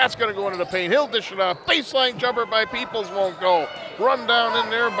 Scott's going to go into the paint. He'll dish it off. Baseline jumper by Peoples won't go. Run down in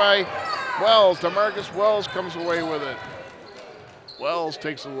there by Wells. DeMarcus Wells comes away with it. Wells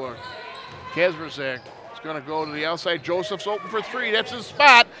takes a look. Kazmierzak going to go to the outside. Joseph's open for 3. That's his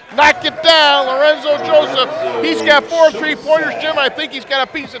spot. Knock it down. Lorenzo Joseph. He's got 4 3-pointers, Jim. I think he's got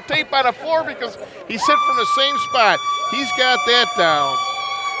a piece of tape on the floor because he's hit from the same spot. He's got that down.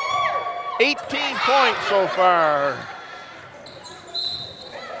 18 points so far.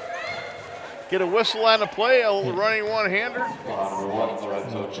 Get a whistle on the play, a little running one-hander.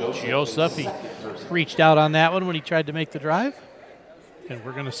 Joseph, he reached out on that one when he tried to make the drive. And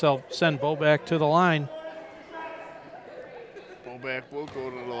we're going to send Bobek to the line. Bobek will go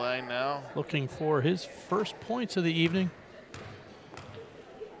to the line now. Looking for his first points of the evening.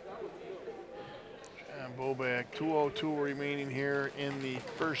 And Bobek, 2:02 remaining here in the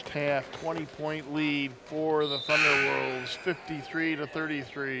first half. 20-point lead for the Thunderwolves,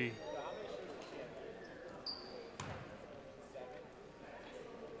 53-33.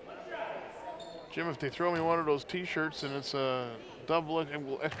 Jim, if they throw me one of those T-shirts and it's a double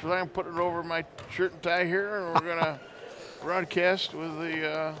extra time, put it over my shirt and tie here, and we're gonna broadcast with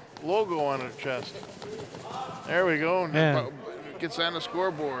the logo on the chest. There we go. And gets on the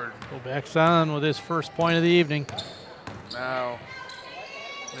scoreboard. Bobak's on with his first point of the evening. Now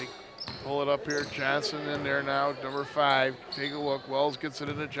they pull it up here. Johnson in there now, number 5. Take a look. Wells gets it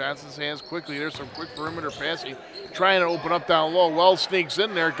into Johnson's hands quickly. There's some quick perimeter passing, trying to open up down low. Wells sneaks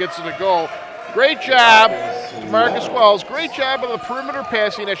in there, gets it to go. Great job, Marcus Wells. Great job of the perimeter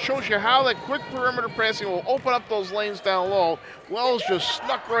passing. That shows you how that quick perimeter passing will open up those lanes down low. Wells just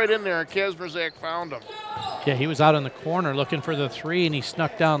snuck right in there, and Kazmierzak found him. Yeah, he was out in the corner looking for the 3, and he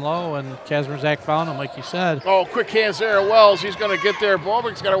snuck down low, and Kazmierzak found him, like you said. Oh, quick hands there, Wells. He's going to get there.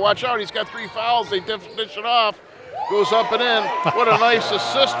 Bobak's got to watch out. He's got 3 fouls. They dish it off. Goes up and in. What a nice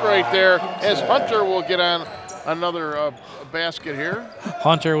assist right there, as Hunter will get on another basket here.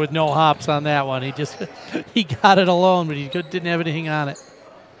 Hunter with no hops on that one. He got it alone, but he didn't have anything on it.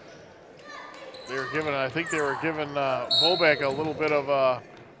 I think they were giving Bobak a little bit of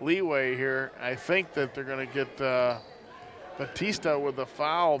leeway here. I think that they're going to get Batista with the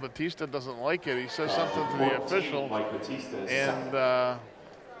foul. Batista doesn't like it. He says something to the official, and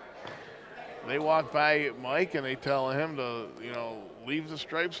they walk by Mike and they tell him to, leave the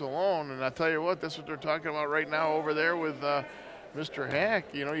stripes alone. And I tell you what, that's what they're talking about right now over there with Mr.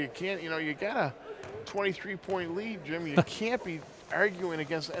 Hack. You can't, you got a 23-point lead, Jim. You can't be arguing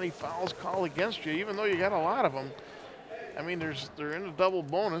against any fouls called against you, even though you got a lot of them. I mean, they're in a double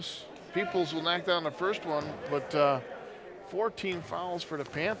bonus. Peoples will knock down the first one, but 14 fouls for the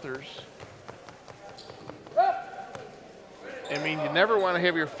Panthers. I mean, you never want to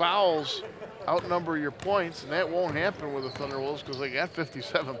have your fouls outnumber your points, and that won't happen with the Thunderwolves because they got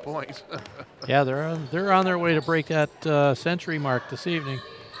 57 points. Yeah, they're on their way to break that century mark this evening.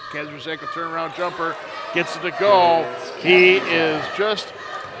 Kazmierzak, a turnaround jumper, gets it to go. He is just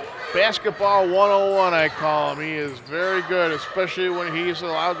basketball 101, I call him. He is very good, especially when he's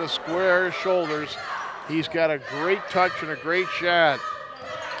allowed to square his shoulders. He's got a great touch and a great shot.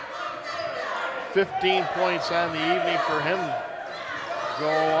 15 points on the evening for him. Go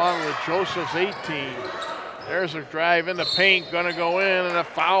along with Joseph's 18. There's a drive in the paint, gonna go in, and a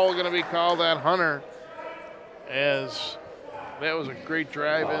foul gonna be called on Hunter, as that was a great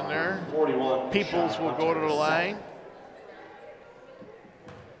drive in there. Peoples will go to the line.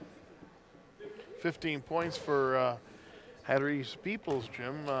 15 points for Harry's Peoples,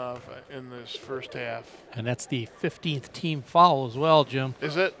 Jim, in this first half. And that's the 15th team foul as well, Jim.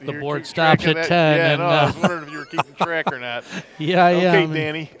 Is it? The board stops at 10. Yeah, and, no, I was wondering if you were keeping track or not. Yeah, okay, yeah.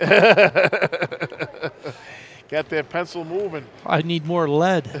 Danny. Got that pencil moving. I need more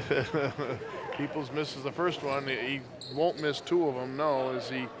lead. Peoples misses the first one. He won't miss 2 of them, no, as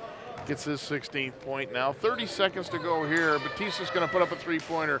he gets his 16th point now. 30 seconds to go here. Batista's going to put up a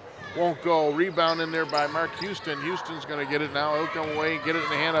 3-pointer. Won't go. Rebound in there by Mark Houston. Houston's going to get it now. He'll come away and get it in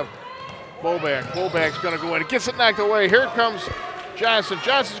the hand of Bobak. Bobak's going to go in. It gets it knocked away. Here comes Johnson.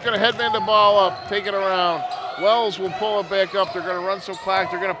 Johnson's going to headband the ball up, take it around. Wells will pull it back up. They're going to run some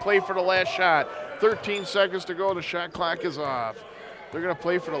clock. They're going to play for the last shot. 13 seconds to go. The shot clock is off. They're going to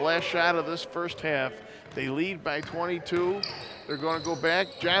play for the last shot of this first half. They lead by 22. They're going to go back.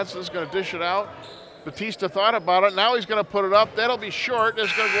 Johnson's going to dish it out. Batista thought about it. Now he's going to put it up. That'll be short.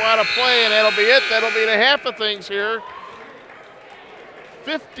 It's going to go out of play, and that'll be it. That'll be the half of things here.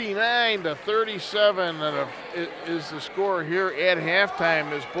 59-37 is the score here at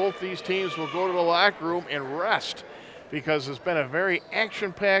halftime, as both these teams will go to the locker room and rest, because it's been a very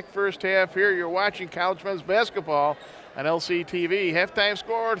action-packed first half here. You're watching college men's basketball on LCTV. Halftime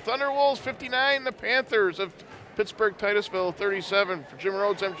score, Thunderwolves 59, the Panthers of Pittsburgh Titusville 37. For Jim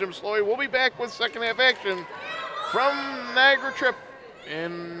Rhodes, I'm Jim Sloy. We'll be back with second half action from Niagara Trip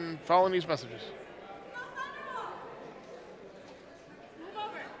and following these messages.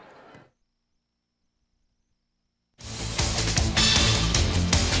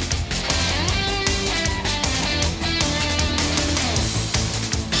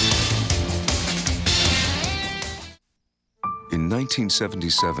 In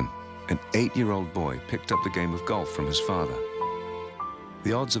 1977, an 8-year-old boy picked up the game of golf from his father.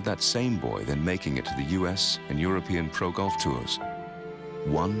 The odds of that same boy then making it to the US and European Pro Golf Tours,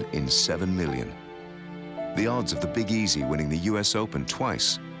 1 in 7 million. The odds of the Big Easy winning the US Open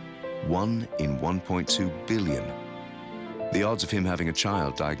twice, 1 in 1.2 billion. The odds of him having a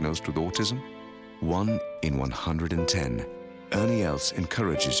child diagnosed with autism, 1 in 110. Ernie Els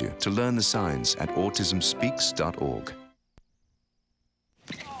encourages you to learn the signs at autismspeaks.org.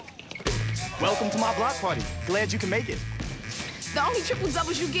 Welcome to my block party. Glad you can make it. The only triple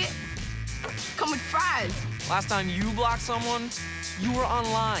doubles you get Come with fries. Last time you blocked someone, you were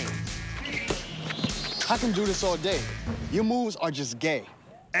online. I can do this all day. Your moves are just gay.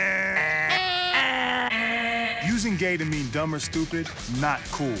 Using gay to mean dumb or stupid, not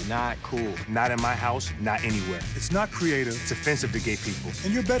cool. Not cool. Not in my house, not anywhere. It's not creative, it's offensive to gay people.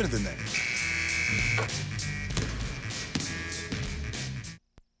 And you're better than that.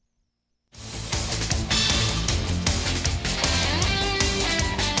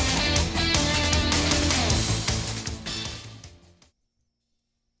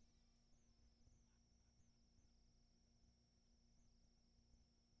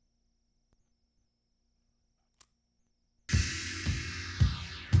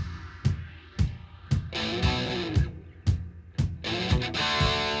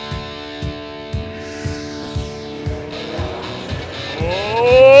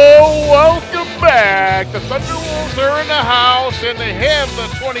 The Thunderwolves are in the house, and they have the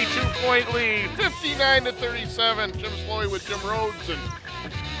 22-point lead, 59-37. Jim Sloy with Jim Rhodes. And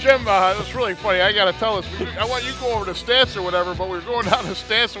Jim, it's really funny. I got to tell this. I want you to go over the stats or whatever, but we're going down the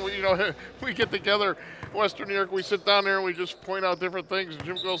stats, and we get together, Western New York. We sit down there, and we just point out different things. And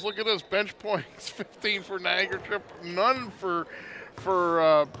Jim goes, look at this, bench points, 15 for Niagara Trip, none for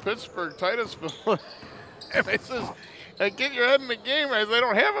Pittsburgh, Titusville. And I says, get your head in the game. They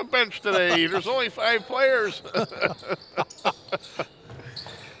don't have a bench today. There's only 5 players.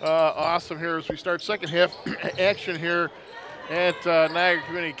 Awesome here as we start second half action here at Niagara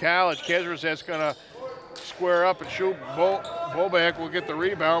Community College. Kazarczak's going to square up and shoot. Bobak will get the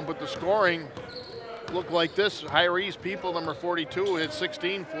rebound, but the scoring looked like this. Hyree's People, number 42, hit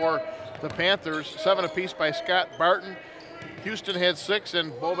 16 for the Panthers. 7 apiece by Scott Barton. Houston had 6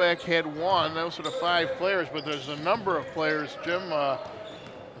 and Bobak had 1. Those are the 5 players, but there's a number of players, Jim,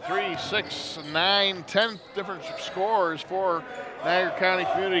 3, 6, 9, 10 different scores for Niagara County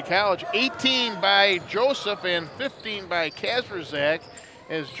Community College. 18 by Joseph and 15 by Kazarczak,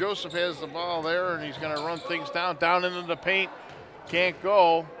 as Joseph has the ball there and he's going to run things down into the paint. Can't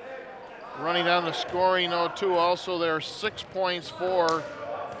go. Running down the scoring 0-2. Also there are 6 points for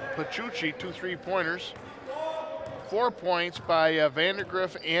Pachucci, 2 3-pointers. 4 points by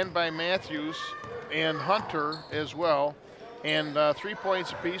Vandergriff and by Matthews and Hunter as well. And 3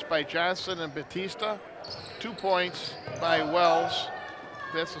 points apiece by Johnson and Batista. 2 points by Wells.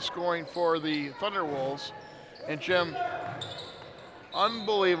 That's the scoring for the Thunderwolves. And Jim,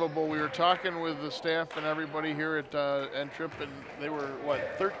 unbelievable. We were talking with the staff and everybody here at N-Trip, and they were,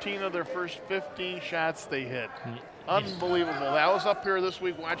 13 of their first 50 shots they hit. Unbelievable. I was up here this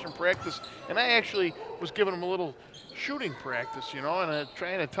week watching practice, and I actually was giving them a little shooting practice, and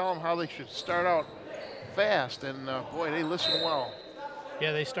trying to tell them how they should start out fast. And, boy, they listen well.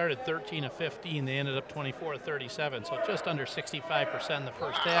 Yeah, they started 13 of 15. They ended up 24 of 37, so just under 65% in the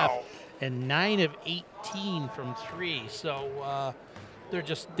first half, and 9 of 18 from 3. So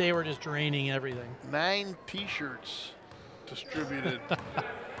they were just draining everything. 9 T-shirts distributed.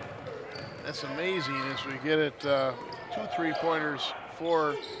 That's amazing as we get it 2 3-pointers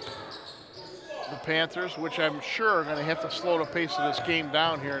for the Panthers, which I'm sure are going to have to slow the pace of this game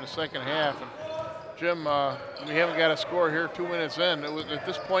down here in the second half. And Jim, we haven't got a score here 2 minutes in. It was, at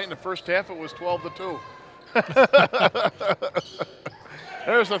this point in the first half, it was 12-2.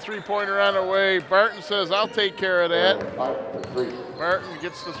 There's the 3-pointer on the way. Barton says, I'll take care of that. Barton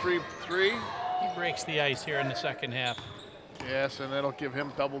gets the 3. He breaks the ice here in the second half. Yes, and that'll give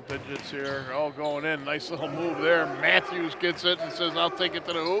him double digits here. All going in. Nice little move there. Matthews gets it and says, I'll take it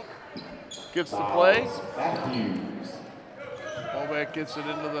to the hoop. Gets the play. Bobak gets it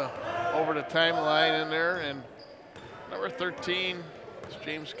over the timeline in there. And number 13 is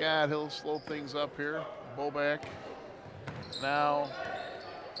James Scott. He'll slow things up here. Bobak now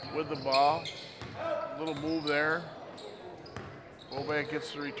with the ball. Little move there. Bobak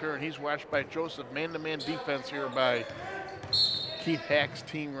gets the return. He's watched by Joseph. Man-to-man defense here by Keith Hack's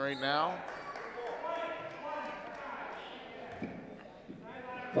team right now.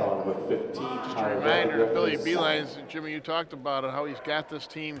 With 15. Just a reminder to Billy Beelines, and Jimmy, you talked about it, how he's got this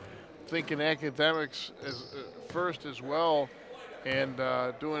team thinking academics first as well, and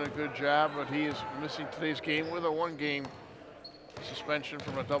doing a good job, but he is missing today's game with a 1-game suspension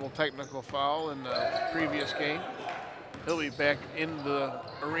from a double technical foul in the previous game. He'll be back in the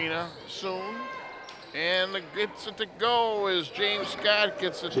arena soon. And gets it to go as James Scott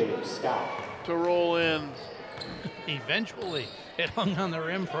gets it to roll in. Eventually, it hung on the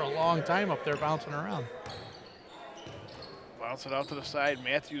rim for a long time up there, bouncing around. Bounce it out to the side.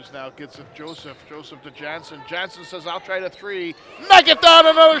 Matthews now gets it. Joseph to Johnson. Johnson says, I'll try the 3. Knock it down.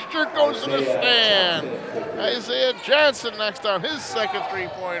 Another shirt goes to the stand. Isaiah Johnson knocks down his second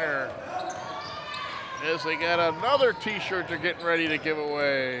 3-pointer. as they got another T-shirt they're getting ready to give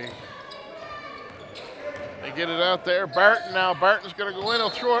away. They get it out there. Barton now. Barton's going to go in. He'll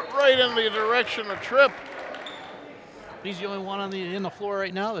throw it right in the direction of Tripp. He's the only one on the floor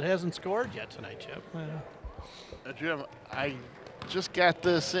right now that hasn't scored yet tonight, Chip. Jim, I just got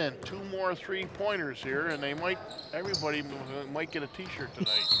this in. 2 more 3-pointers here, and everybody might get a T-shirt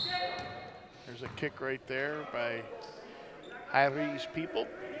tonight. There's a kick right there by Harry's people.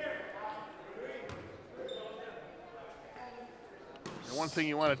 And one thing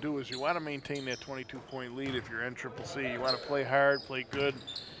you want to do is you want to maintain that 22-point lead if you're NCCC. You want to play hard, play good,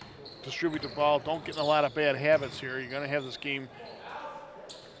 distribute the ball. Don't get in a lot of bad habits here. You're going to have this game.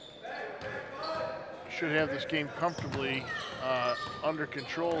 Should have this game comfortably under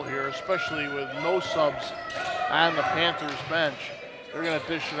control here, especially with no subs on the Panthers bench. They're going to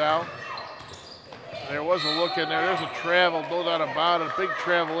dish it out. There was a look in there. There's a travel, no doubt about it. A big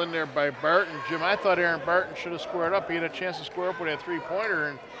travel in there by Barton. Jim, I thought Aaron Barton should have squared up. He had a chance to square up with that 3-pointer,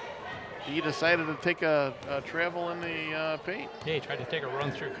 and he decided to take a travel in the paint. Yeah, he tried to take a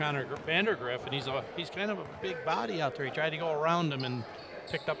run through Connor Vandergriff, and he's kind of a big body out there. He tried to go around him and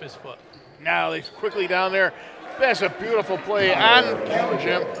picked up his foot. Now they quickly down there. That's a beautiful play on cue,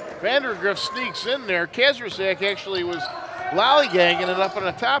 Jim. Vandergriff sneaks in there. Kazrazak actually was lollygagging it up on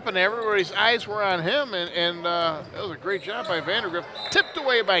the top, and everybody's eyes were on him, and that was a great job by Vandergriff. Tipped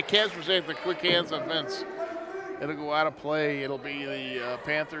away by Kazrazak, the quick hands of Vince. It'll go out of play. It'll be the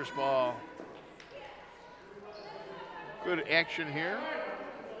Panthers ball. Good action here.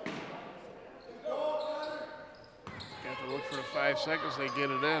 Got to look for the 5 seconds. They get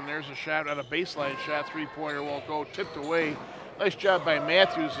it in. There's a shot on a baseline shot. 3-pointer won't go. Tipped away. Nice job by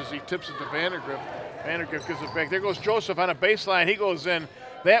Matthews as he tips it to Vandergriff. Vandergriff gives it back. There goes Joseph on a baseline. He goes in.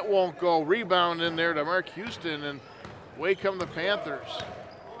 That won't go. Rebound in there to Mark Houston, and away come the Panthers.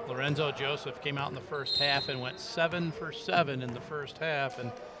 Lorenzo Joseph came out in the first half and went 7 for 7 in the first half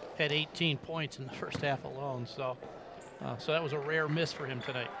and had 18 points in the first half alone. So that was a rare miss for him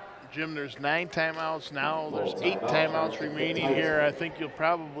tonight. Jim, there's 9 timeouts now. There's 8 timeouts remaining here. I think you'll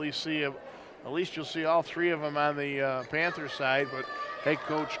probably see, at least you'll see all 3 of them on the Panthers side, but head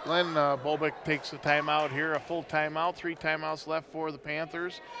coach Glenn Bolbeck takes the timeout here, a full timeout, 3 timeouts left for the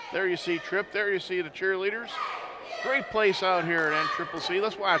Panthers. There you see Tripp, there you see the cheerleaders. Great place out here at NCCC.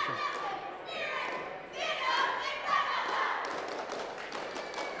 Let's watch them.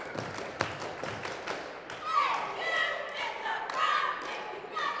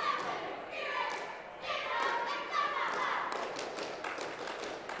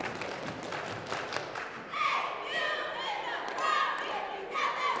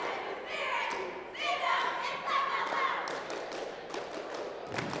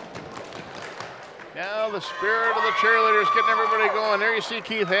 Now the spirit of the cheerleaders getting everybody going. There you see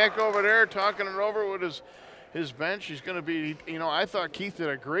Keith Hack over there talking it over with his bench. He's going to be, I thought Keith did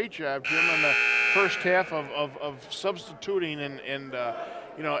a great job, Jim, in the first half of substituting. And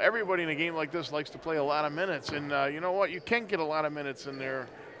everybody in a game like this likes to play a lot of minutes. And you know what? You can get a lot of minutes in there.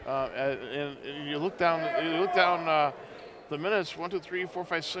 And you look down the minutes, 1, 2, 3, 4,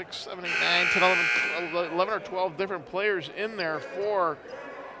 5, 6, 7, 8, 9, 10, 11 or 12 different players in there for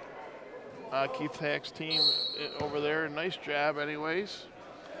Keith Hack's team over there. Nice job anyways.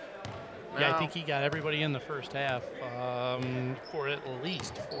 Yeah, I think he got everybody in the first half for at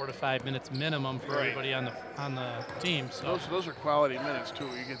least 4 to 5 minutes minimum for everybody on the team. So those are quality minutes too.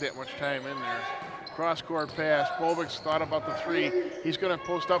 You get that much time in there. Cross-court pass. Bovick's thought about the 3. He's going to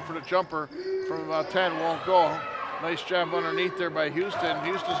post up for the jumper from about 10. Won't go. Nice job underneath there by Houston.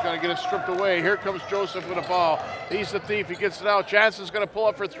 Houston's going to get it stripped away. Here comes Joseph with a ball. He's the thief. He gets it out. Johnson's going to pull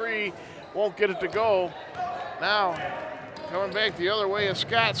up for 3. Won't get it to go. Now, coming back the other way is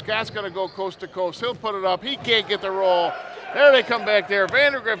Scott. Scott's going to go coast to coast. He'll put it up. He can't get the roll. There they come back there.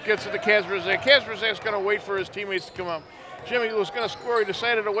 Vandergriff gets it to Kazrazak. Kazrazak's going to wait for his teammates to come up. Jimmy was going to score. He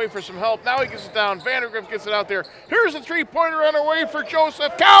decided to wait for some help. Now he gets it down. Vandergriff gets it out there. Here's a 3-pointer on the way for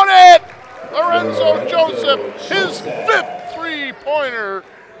Joseph. Count it! Lorenzo Joseph, his 5th 3-pointer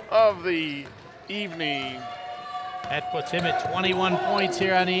of the evening. That puts him at 21 points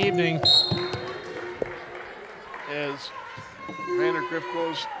here on the evening. As Vandergriff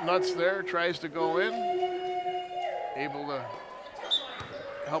goes nuts there, tries to go in. Able to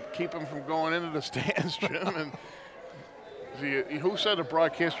help keep him from going into the stands, Jim. And who said a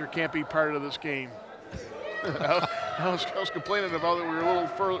broadcaster can't be part of this game? I was complaining about that we were a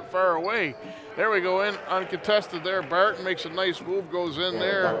little far away. There we go in, uncontested there. Barton makes a nice move, goes in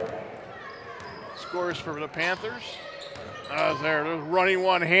there. Scores for the Panthers. There's running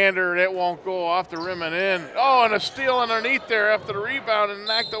one-hander. That won't go off the rim and in. Oh, and a steal underneath there after the rebound and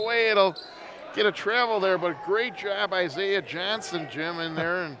knocked away. It'll get a travel there, but great job, Isaiah Johnson, Jim, in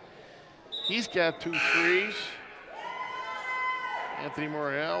there, and he's got 2 threes. Anthony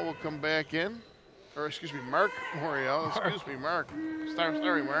Morial will come back in, or excuse me, Mark Morial. Excuse me, Mark.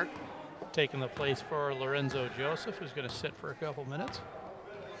 Sorry, Mark. Taking the place for Lorenzo Joseph, who's going to sit for a couple minutes.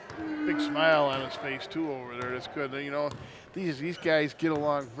 Big smile on his face too over there. That's good. You know, these guys get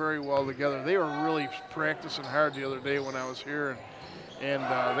along very well together. They were really practicing hard the other day when I was here, and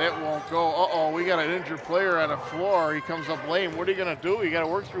that won't go. Uh-oh, we got an injured player on the floor. He comes up lame. What are you going to do? You got to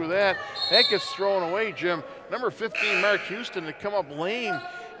work through that. That gets thrown away, Jim. Number 15, Mark Houston, to come up lame.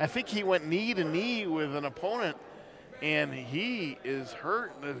 I think he went knee to knee with an opponent, and he is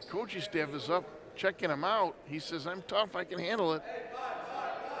hurt. The coaching staff is up checking him out. He says, I'm tough. I can handle it.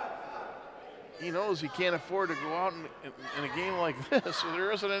 He knows he can't afford to go out in a game like this, so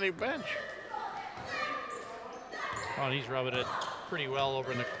there isn't any bench. Oh, and he's rubbing it pretty well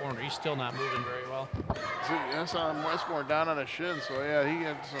over in the corner. He's still not moving very well. That's on Westmore down on the shin, so yeah, he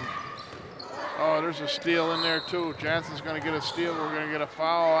had some. Oh, there's a steal in there too. Johnson's going to get a steal. We're going to get a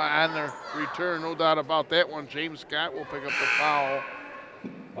foul on the return, no doubt about that one. James Scott will pick up the foul.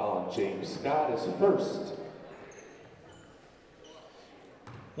 Foul on James Scott is first.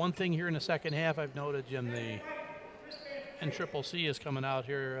 One thing here in the second half I've noted, Jim, the NCCC is coming out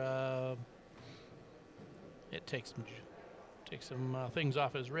here. It takes some things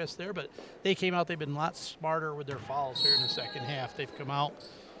off his wrist there, but they came out. They've been a lot smarter with their fouls here in the second half. They've come out.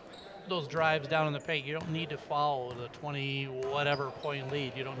 Those drives down in the paint, you don't need to foul with a 20-whatever point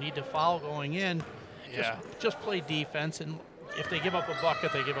lead. You don't need to foul going in. Yeah. Just play defense, and if they give up a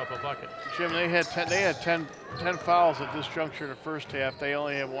bucket, they give up a bucket. Jim, they had 10 fouls at this juncture in the first half. They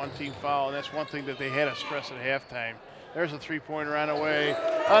only have 1 team foul, and that's one thing that they had to stress at halftime. There's a three-pointer on the way.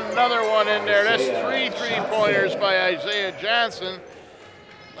 Another one in there. That's 3 three-pointers by Isaiah Johnson.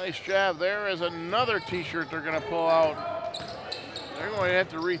 Nice job there. Is another T-shirt they're going to pull out. They're going to have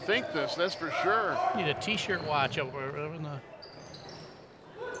to rethink this, that's for sure. Need a T-shirt watch over in the.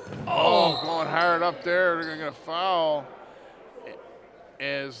 Oh, going hard up there. They're going to foul.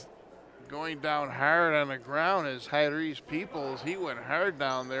 As going down hard on the ground is Tyrese Peoples. He went hard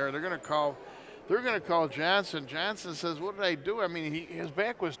down there. They're going to call Johnson. Johnson says, what did I do? I mean, his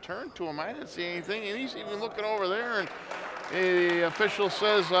back was turned to him. I didn't see anything. And he's even looking over there. And the official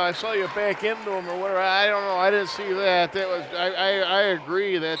says, I saw you back into him or whatever. I don't know. I didn't see that. That was I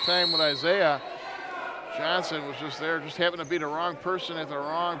agree that time with Isaiah. Johnson was just there, just happened to be the wrong person at the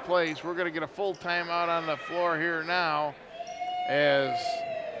wrong place. We're going to get a full timeout on the floor here now as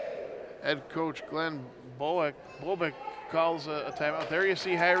head coach Glenn Bobick calls a timeout. There you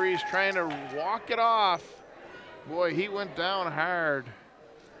see Tyrese trying to walk it off. Boy, he went down hard.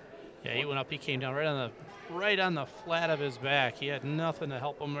 Yeah, he went up. He came down right on the flat of his back. He had nothing to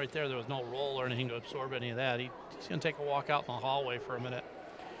help him right there. There was no roll or anything to absorb any of that. He's going to take a walk out in the hallway for a minute.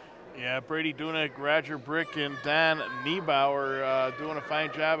 Yeah, Brady Dunick, Roger Brick, and Don Niebauer doing a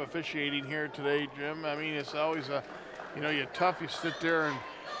fine job officiating here today, Jim. I mean, it's always you're tough. You sit there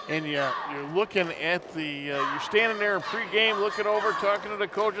and you're looking at you're standing there in pregame, looking over, talking to the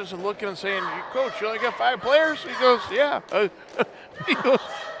coaches and looking and saying, Coach, you only got 5 players? He goes, yeah. He goes,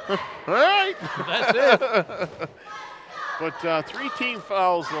 all right. That's it. But 3 team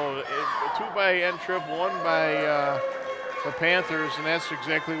fouls, though, 2 by N-Trip, 1 by the Panthers, and that's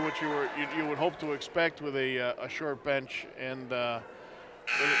exactly what you would hope to expect with a short bench. And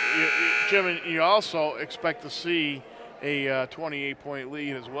Jim, you also expect to see a 28-point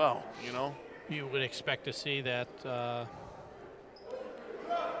lead as well. You know, you would expect to see that. Well,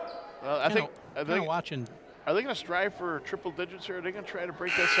 I think watching. Are they going to strive for triple digits here? Are they going to try to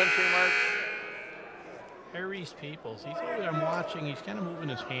break that century mark? Tyrese Peoples, he's over there. I'm watching. He's kind of moving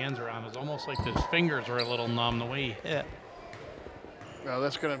his hands around. It's almost like his fingers are a little numb the way he hit. Well,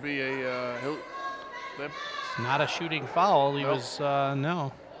 that's going to be it's not a shooting foul. He was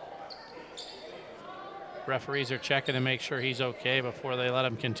no. Referees are checking to make sure he's okay before they let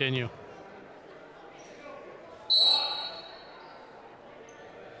him continue.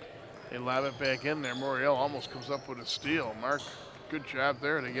 They lob it back in there. Moriel almost comes up with a steal. Mark, good job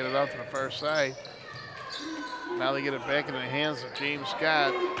there to get it out to the far side. Now they get it back into the hands of James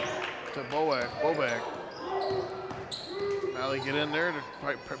Scott to Boback. Now they get in there.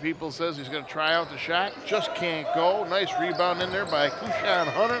 People says he's going to try out the shot. Just can't go. Nice rebound in there by Kushan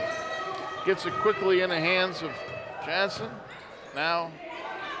Hunter. Gets it quickly in the hands of Johnson. Now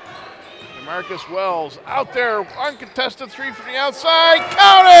DeMarcus Wells out there. Uncontested 3 from the outside.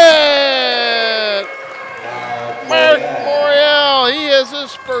 Count it! Mark Moriel. He has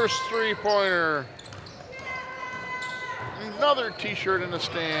his first 3-pointer. Another T-shirt in the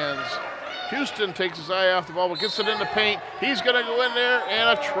stands. Houston takes his eye off the ball, but gets it in the paint. He's going to go in there,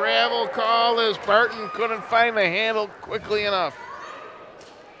 and a travel call as Barton couldn't find the handle quickly enough.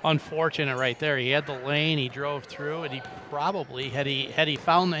 Unfortunate right there. He had the lane, he drove through, and he probably, had he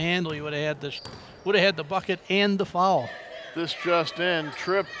found the handle, he would have had the bucket and the foul. This just in,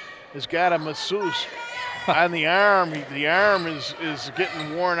 Tripp has got a masseuse on the arm. The arm is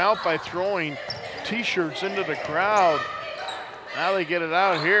getting worn out by throwing T-shirts into the crowd. Now they get it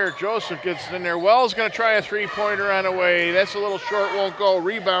out here. Joseph gets it in there. Wells going to try a three-pointer on the way. That's a little short, won't go.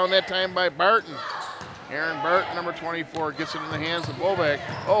 Rebound that time by Barton. Aaron Barton, number 24, gets it in the hands of Bobek.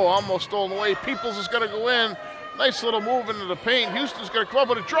 Oh, almost stolen away. Peoples is going to go in. Nice little move into the paint. Houston's going to come up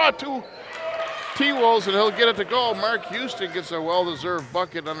with a draw to T-Wolves, and he'll get it to go. Mark Houston gets a well-deserved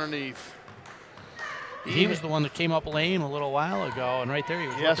bucket underneath. He was the one that came up lane a little while ago, and right there he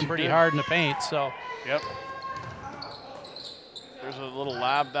was working pretty hard in the paint. So. Yep. There's a little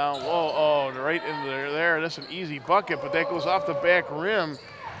lob down. Whoa, oh, right in there. That's an easy bucket, but that goes off the back rim.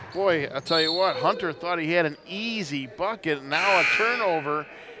 Boy, I'll tell you what, Hunter thought he had an easy bucket. Now a turnover,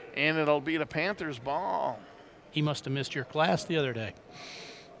 and it'll be the Panthers' ball. He must have missed your class the other day.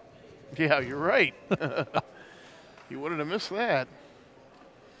 Yeah, you're right. He wouldn't have missed that.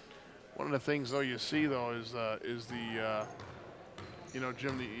 One of the things, though, you see, though, is the you know,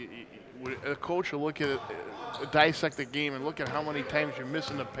 Jim, a coach will look at it, dissect the game and look at how many times you're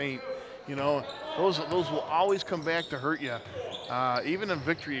missing the paint. You know, those will always come back to hurt you. Even in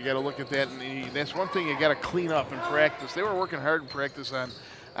victory, you got to look at that, and that's one thing you got to clean up in practice. They were working hard in practice on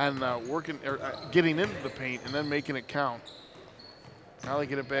getting into the paint and then making it count. Now they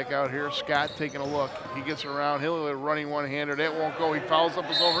get it back out here. Scott taking a look. He gets around. He'll running one-hander. That won't go. He fouls up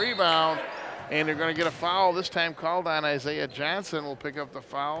his own rebound, and they're going to get a foul. This time called on Isaiah Johnson. Will pick up the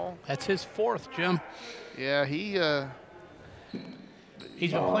foul. That's his fourth, Jim. Yeah, he's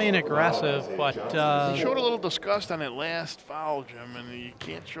been playing aggressive, but he showed a little disgust on that last foul, Jim, and you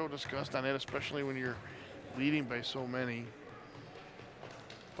can't show disgust on that, especially when you're leading by so many.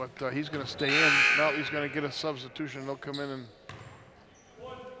 But he's going to stay in. Now he's going to get a substitution. They'll come in and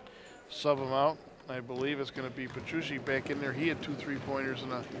sub him out. I believe it's going to be Petrucci back in there. He had 2 3-pointers in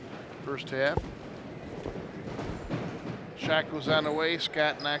the first half. Shot goes on the way.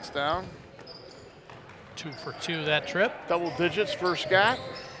 Scott knocks down. 2 for 2 that trip. Double digits for Scott.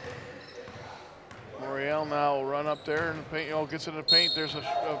 Moriel now will run up there in the paint. Oh, gets in the paint. There's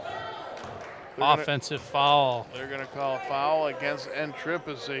offensive foul. They're going to call a foul against N-Trip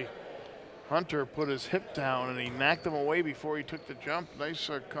as Hunter put his hip down and he knocked him away before he took the jump. Nice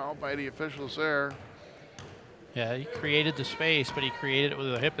call by the officials there. Yeah, he created the space, but he created it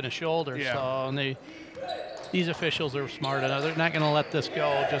with a hip and a shoulder. Yeah. So, and these officials are smart enough. They're not going to let this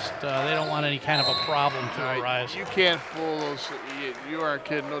go. Just they don't want any kind of a problem to arise. You can't fool those. You are a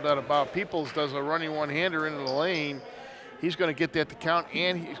kid, no doubt about it. Peoples does a running one-hander into the lane. He's going to get that to count,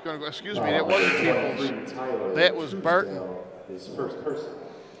 and he's going to go, excuse me, that wasn't Peoples. That was Barton. His first person.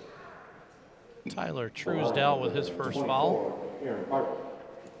 Tyler Truesdell with his first foul. Aaron Barton.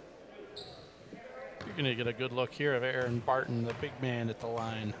 You're going to get a good look here of Aaron Barton, the big man at the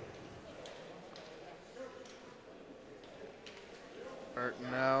line.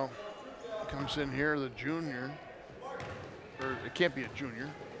 Barton now comes in here, the junior. Or it can't be a junior.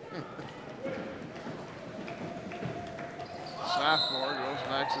 Sophomore goes,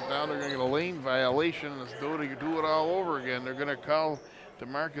 knocks it down. They're going to get a lane violation. As though they do it all over again. They're going to call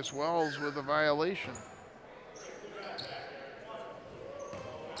DeMarcus Wells with a violation.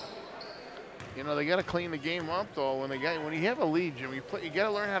 You know, they got to clean the game up, though. When you have a lead, Jim, you got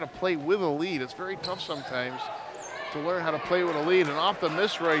to learn how to play with a lead. It's very tough sometimes to learn how to play with a lead. And off the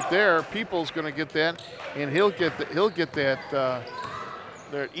miss right there, People's going to get that, and he'll get that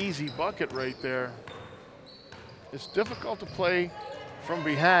easy bucket right there. It's difficult to play from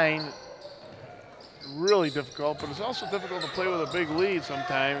behind, really difficult, but it's also difficult to play with a big lead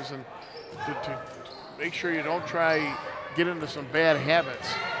sometimes, and to make sure you don't get into some bad habits.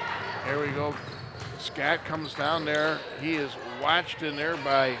 There we go. Scott comes down there. He is watched in there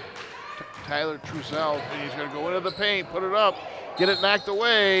by Tyler Truesdell, and he's going to go into the paint, put it up, get it knocked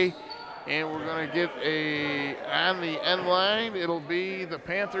away, and we're going to get on the end line. It'll be the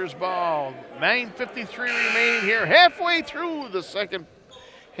Panthers' ball. 9:53 remaining here, halfway through the second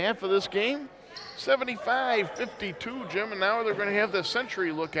half of this game. 75-52, Jim, and now they're going to have the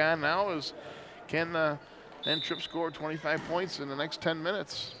century look on now as can N-Trip score 25 points in the next 10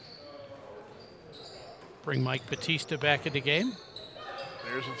 minutes. Bring Mike Batista back in the game.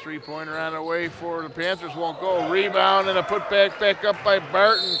 There's a three-pointer on the way for the Panthers. Won't go. Rebound and a putback back up by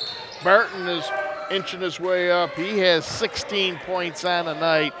Barton. Barton is inching his way up. He has 16 points on the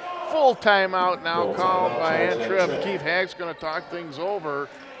night, full timeout now called by Ann Tripp. Keith Hack's going to talk things over.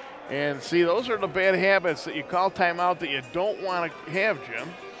 And see, those are the bad habits that you call timeout that you don't want to have, Jim.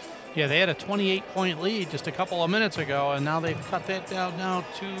 Yeah, they had a 28-point lead just a couple of minutes ago, and now they've cut that down now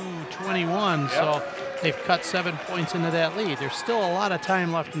to 21. Yep. So they've cut 7 points into that lead. There's still a lot of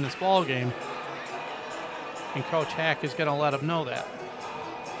time left in this ball game, and Coach Hack is going to let them know that.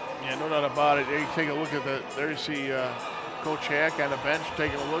 Yeah, no doubt about it. You take a look at that. There you see Coach Hack on the bench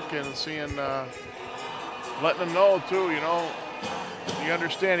taking a look and seeing, letting them know too. You know, you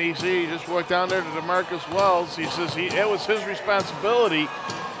understand. He just walked down there to DeMarcus Wells. He says it was his responsibility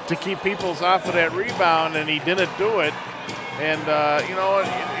to keep peoples off of that rebound, and he didn't do it. And you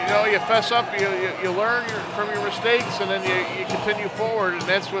know, you fess up, you learn from your mistakes, and then you continue forward. And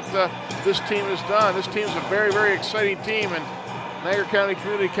that's what this team has done. This team is a very, very exciting team, and Niagara County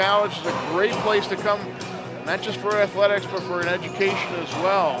Community College is a great place to come, not just for athletics, but for an education as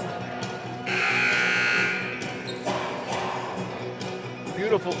well.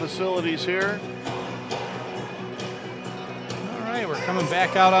 Beautiful facilities here. All right, we're coming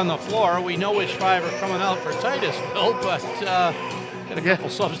back out on the floor. We know which 5 are coming out for Titusville, but got a couple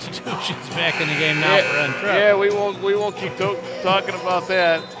substitutions back in the game now for N. Tripp. Yeah, we won't keep talking about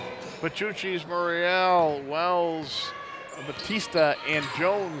that. Pachucci's, Morial, Wells, Batista, and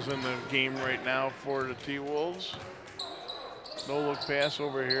Jones in the game right now for the T-Wolves. No-look pass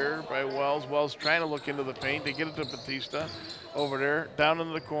over here by Wells. Wells trying to look into the paint. They get it to Batista over there, down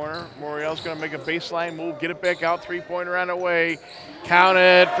into the corner. Morial's going to make a baseline move, get it back out, three-pointer on the way.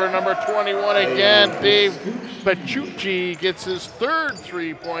 Counted for number 21 again. Dave Pachucci gets his 3rd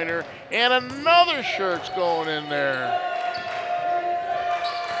three-pointer, and another shirt's going in there.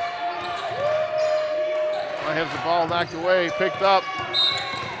 Has the ball knocked away, picked up.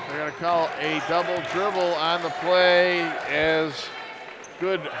 They're going to call a double dribble on the play as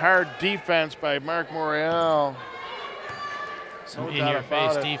good hard defense by Mark Morial. Some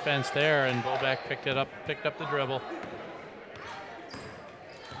in-your-face defense there, and Boback picked up the dribble.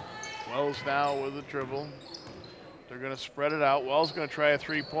 Wells now with the dribble. They're going to spread it out. Wells going to try a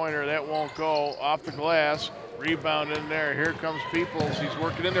three-pointer. That won't go. Off the glass. Rebound in there. Here comes Peoples. He's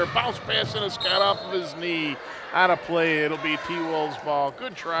working in there. Bounce pass and it's got off of his knee. Out of play. It'll be T-Wolves ball.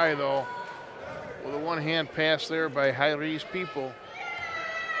 Good try, though. With a one-hand pass there by Hyries People.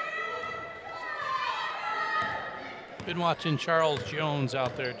 Been watching Charles Jones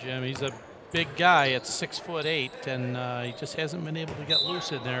out there, Jim. He's a big guy at 6'8", and he just hasn't been able to get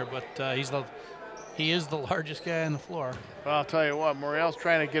loose in there, but he is the largest guy on the floor. Well, I'll tell you what, Morial's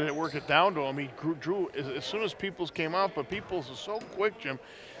trying to work it down to him. He drew as soon as Peoples came out, but Peoples is so quick, Jim,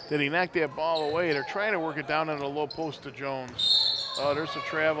 that he knocked that ball away. They're trying to work it down in the low post to Jones. Oh, there's a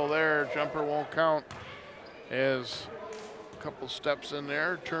travel there. Jumper won't count as a couple steps in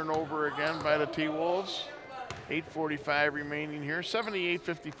there. Turnover again by the T-Wolves. 8:45 remaining here.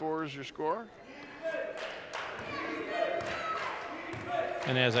 78-54 is your score.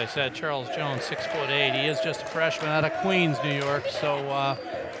 And as I said, Charles Jones, 6'8". He is just a freshman out of Queens, New York. So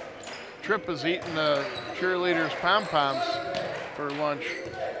Tripp is eating the cheerleaders' pom-poms for lunch.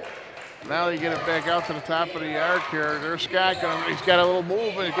 Now they get it back out to the top of the arc here. There's Scott. He's got a little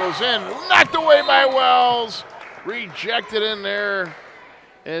move and it goes in. Knocked away by Wells. Rejected in there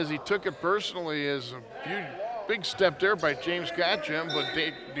as he took it personally. As a big step there by James Scott, Jim. But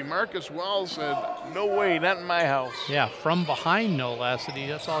DeMarcus Wells said, no way, not in my house. Yeah, from behind, no less.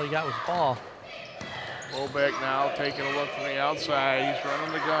 That's all he got was the ball. Rollback now, taking a look from the outside. He's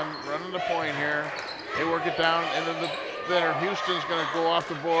running the gun, running the point here. They work it down into the center. Houston's going to go off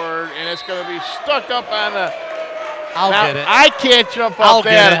the board, and it's going to be stuck up on the. I'll get it. I can't jump up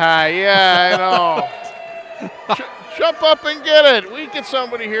that high. Yeah, I know. Jump up and get it. We get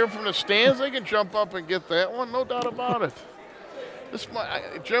somebody here from the stands. They can jump up and get that one, no doubt about it.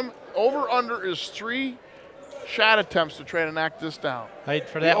 Jim, over/under is 3 shot attempts to try to knock this down.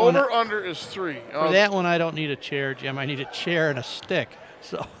 For that one, over/under is 3. For that one, I don't need a chair, Jim. I need a chair and a stick.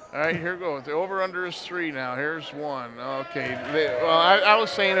 So. All right, here goes. The over/under is 3 now. Here's 1. Okay. I was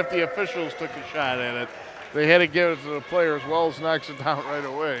saying if the officials took a shot at it, they had to give it to the players. Wells knocks it down right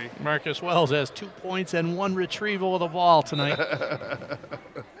away. Marcus Wells has 2 points and 1 retrieval of the ball tonight.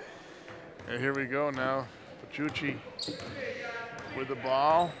 And here we go now. Pachucci with the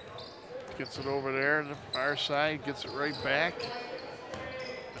ball. Gets it over there to the far side. Gets it right back.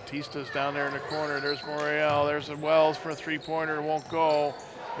 Batista's down there in the corner. There's Morial. There's the Wells for a three-pointer. It won't go.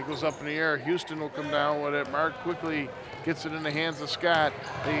 It goes up in the air. Houston will come down with it. Mark quickly gets it in the hands of Scott.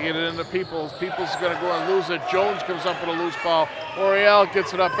 They get it into Peoples. Peoples is going to go and lose it. Jones comes up with a loose ball. Morial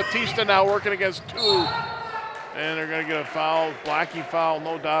gets it up. Batista now working against 2. And they're going to get a foul, blocking foul,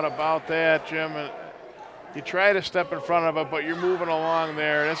 no doubt about that, Jim. You try to step in front of it, but you're moving along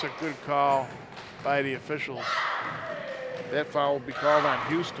there. That's a good call by the officials. That foul will be called on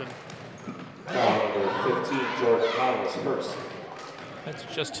Houston. Foul number 15, Jordan Miles first. That's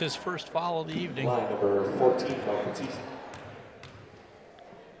just his first foul of the evening. Line number 14 by Batista.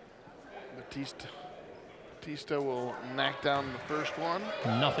 Batista will knock down the first one.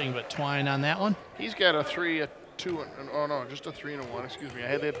 Nothing but twine on that one. He's got a 3, a 2, oh no, just a 3 and a 1, excuse me. I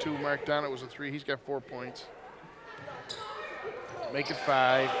had that 2 marked down, it was a 3. He's got 4 points. Make it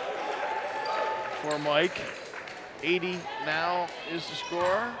 5 for Mike. 80 now is the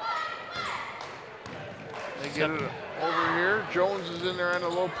score. They get it over here. Jones is in there on the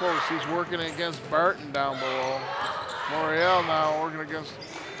low post. He's working against Barton down below. Moriel now working against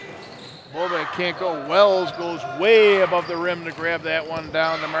Bobek. Can't go. Wells goes way above the rim to grab that one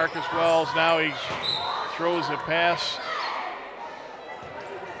down to Marcus Wells. Now he throws a pass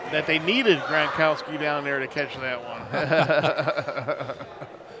that they needed Gronkowski down there to catch that one.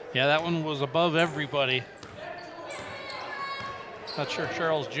 Yeah, that one was above everybody. Not sure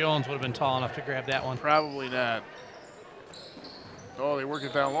Charles Jones would have been tall enough to grab that one. Probably not. Oh, they work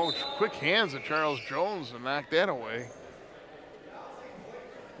it down low. Quick hands of Charles Jones to knock that away.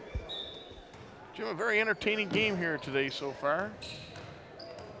 Jim, a very entertaining game here today so far.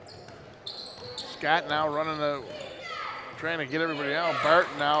 Scott now running trying to get everybody out.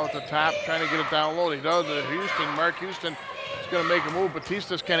 Barton now at the top, trying to get it down low. He does it. Houston, Mark Houston is going to make a move.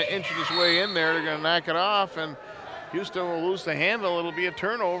 Batista's kind of inching his way in there. They're going to knock it off, and Houston will lose the handle. It'll be a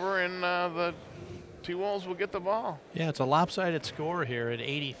turnover, and the T-Wolves will get the ball. Yeah, it's a lopsided score here at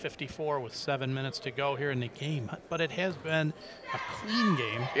 80-54 with 7 minutes to go here in the game. But it has been a clean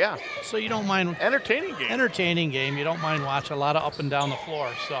game. Yeah. So you don't mind. Entertaining game. Entertaining game. You don't mind watching a lot of up and down the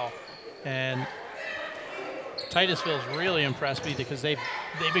floor. So, and Titusville's really impressed me because they've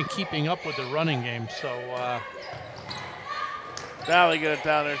been keeping up with the running game. So now they get it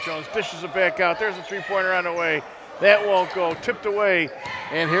down there. Jones dishes it back out. There's a three-pointer on the way. That won't go. Tipped away.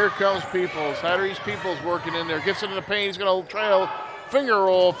 And here comes Peoples. Tyrese Peoples working in there. Gets it in the paint. He's going to try a finger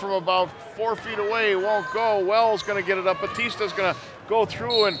roll from about 4 feet away. Won't go. Wells going to get it up. Batista's going to go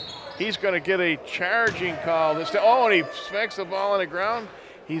through, and he's going to get a charging call. Oh, and he smacks the ball on the ground.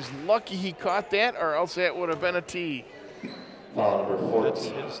 He's lucky he caught that, or else that would have been a tee. Foul number 14. That's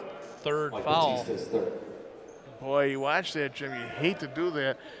his third foul. Third. Boy, you watch that, Jim. You hate to do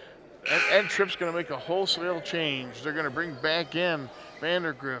that. And Tripp's going to make a wholesale change. They're going to bring back in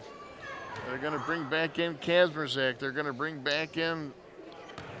Vandergriff. They're going to bring back in Kazmierzak. They're going to bring back in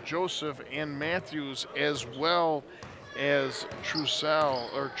Joseph and Matthews, as well as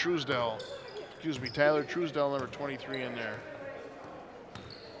Truesdell. Excuse me, Tyler Truesdell, number 23 in there.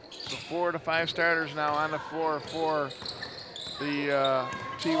 So 4 of the 5 starters now on the floor for the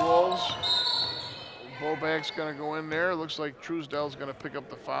T-Wolves. Bobak's going to go in there. Looks like Truesdell's going to pick up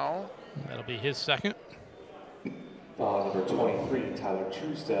the foul. That'll be his second. Foul number 23, Tyler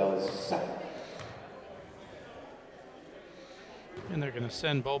Truesdell is second. And they're going to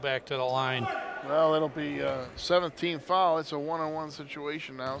send Bobak to the line. Well, it'll be a 17th foul. It's a one-on-one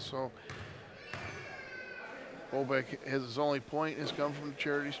situation now, so Bobak, his only point has come from the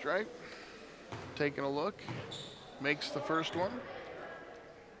charity stripe. Taking a look, makes the first one.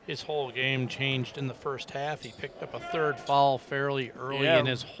 His whole game changed in the first half. He picked up a third foul fairly early, and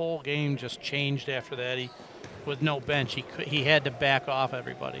his whole game just changed after that. With no bench, he had to back off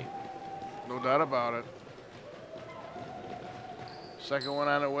everybody. No doubt about it. Second one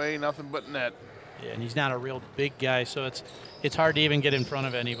on the way, nothing but net. Yeah, and he's not a real big guy, so it's hard to even get in front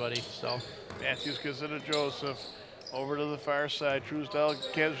of anybody. So Matthews gives it to Joseph. Over to the far side. Truesdell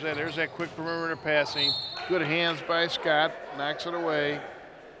catches that. There's that quick perimeter passing. Good hands by Scott. Knocks it away.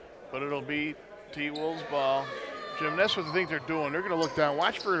 But it'll be T-Wolves ball. Jim, that's what I think they're doing. They're going to look down.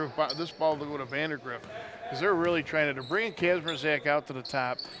 Watch for this ball to go to Vandergriff, because they're really trying to bring Kazmierzak out to the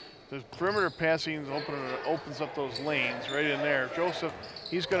top. The perimeter passing opens up those lanes right in there. Joseph,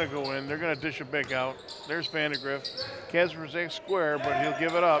 he's going to go in. They're going to dish it back out. There's Vandergriff. Kazmierzak square, but he'll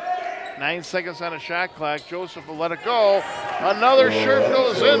give it up. 9 seconds on the shot clock. Joseph will let it go. Another shirt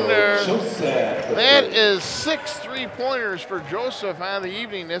goes in there. That is 6 3-pointers for Joseph on the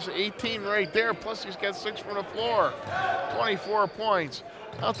evening. That's 18 right there. Plus he's got 6 from the floor. 24 points.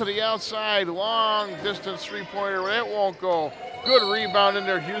 Out to the outside. Long distance 3-pointer. That won't go. Good rebound in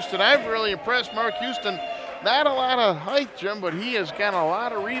there, Houston. I'm really impressed. Mark Houston, not a lot of height, Jim, but he has got a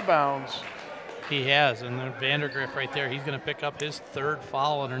lot of rebounds. he has, and then Vandergriff right there, he's going to pick up his third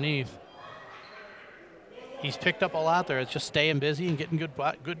foul underneath. He's picked up a lot there. It's just staying busy and getting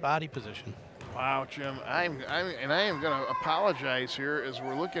good body position. Wow, Jim, I am going to apologize here as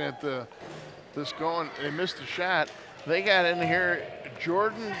we're looking at this going. They missed the shot. They got in here.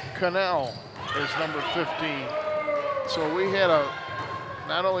 Jordan Cannell is number 15. So we had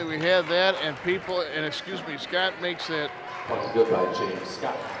not only we had that, and excuse me, Scott makes it. That's good by James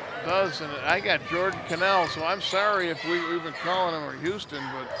Scott. Does, and I got Jordan Cannell, so I'm sorry if we've been calling him or Houston,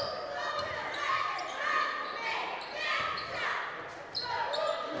 but.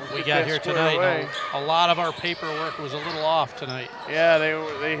 We got here tonight. A lot of our paperwork was a little off tonight. Yeah, they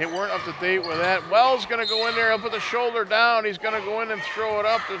weren't up to date with that. Wells going to go in there. He'll put the shoulder down. He's going to go in and throw it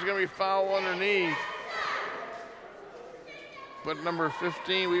up. There's going to be foul underneath. But number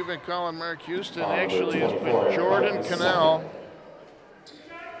 15, we've been calling Mark Houston. Actually, has been Jordan Cannell.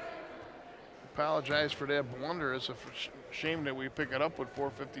 Apologize for that blunder. It's a shame that we pick it up with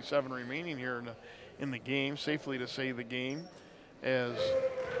 4:57 remaining here in the game. Safely to say the game, as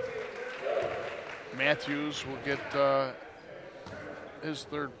Matthews will get his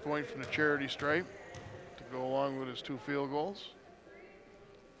third point from the charity stripe to go along with his 2 field goals.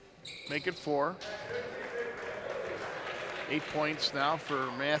 Make it 4. 8 points now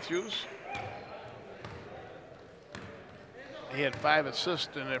for Matthews. He had 5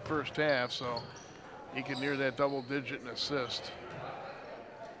 assists in that first half, so he could near that double digit in assist.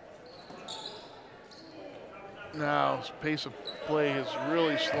 Now his pace of play has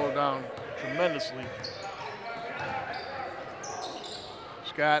really slowed down tremendously.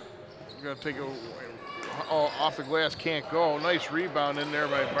 Scott going to take it off the glass, can't go. Nice rebound in there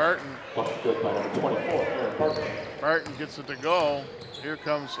by Barton. Good by number 24, Aaron Barton. Barton gets it to go. Here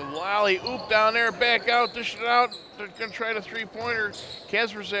comes a Lally oop down there, back out, dish it out. They're going to try the 3-pointer.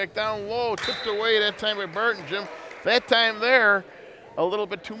 Kazmierzak down low, tipped away that time by Barton, Jim. That time there, a little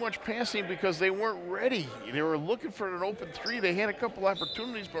bit too much passing because they weren't ready. They were looking for an open 3. They had a couple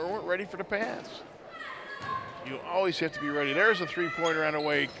opportunities, but weren't ready for the pass. You always have to be ready. There's a 3-pointer on the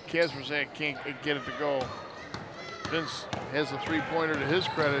way. Kazmierzak can't get it to go. Vince has a 3-pointer to his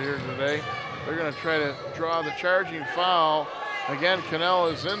credit here today. They're going to try to draw the charging foul. Again, Cannell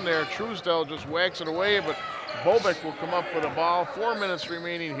is in there. Truesdell just whacks it away, but Bobek will come up with a ball. 4 minutes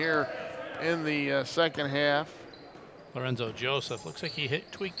remaining here in the second half. Lorenzo Joseph, looks like he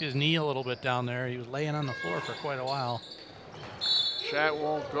tweaked his knee a little bit down there. He was laying on the floor for quite a while. Shot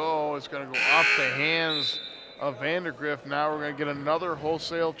won't go. It's going to go off the hands of Vandergrift. Now we're going to get another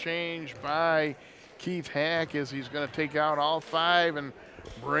wholesale change by Keith Hack as he's going to take out all 5 and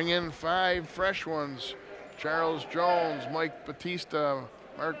bring in 5 fresh ones. Charles Jones, Mike Batista,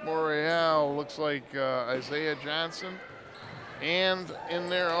 Mark Morial, looks like Isaiah Johnson. And in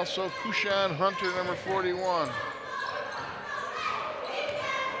there also Kushan Hunter, number 41.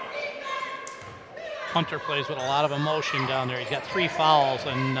 Hunter plays with a lot of emotion down there. He's got 3 fouls,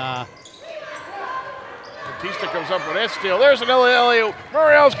 and Batista comes up with that steal. There's an alley-oop.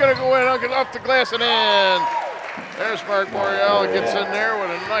 Morial's going to go in, off the glass and in. There's Mark Morial, gets in there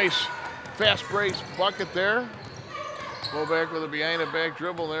with a nice fast break bucket there. Go back with a behind-the-back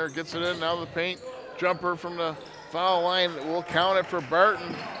dribble there, gets it in, now the paint. Jumper from the foul line, we'll count it for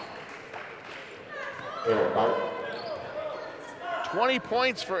Barton. 20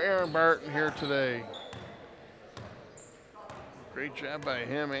 points for Aaron Barton here today. Great job by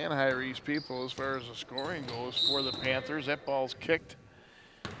him and High people as far as the scoring goes for the Panthers. That ball's kicked.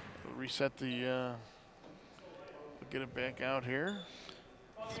 We'll reset the, we'll get it back out here.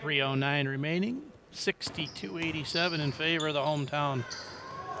 3:09 remaining. 62-87 in favor of the hometown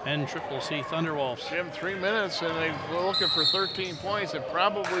nccc Thunderwolves. Jim, 3 minutes and they're looking for 13 points. It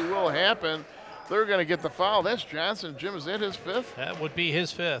probably will happen. They're going to get the foul. That's Johnson. Jim, is that his 5th? That would be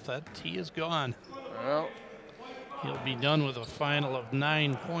his 5th. He is gone. Well, he'll be done with a final of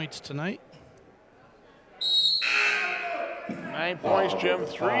 9 points tonight. 9 points, Jim.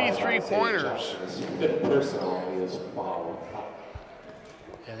 3 3-pointers.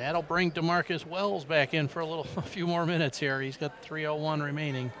 And that'll bring DeMarcus Wells back in for a few more minutes here. He's got 3:01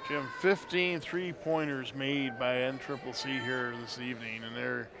 remaining. Jim, 15 3-pointers made by NCCC here this evening. And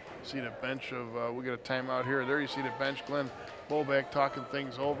there you see the bench of, we got a timeout here. There you see the bench, Glenn Bobek talking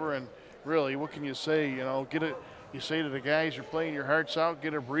things over. And really, what can you say? You know, you say to the guys, you're playing your hearts out,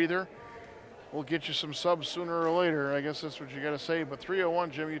 get a breather. We'll get you some subs sooner or later. I guess that's what you got to say. But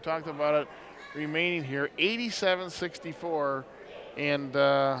 3:01, Jim, you talked about it remaining here. 87-64. And,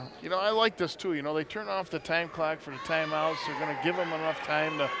 you know, I like this too. You know, they turn off the time clock for the timeouts. They're going to give them enough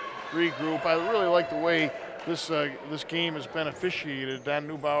time to regroup. I really like the way this game has been officiated. Don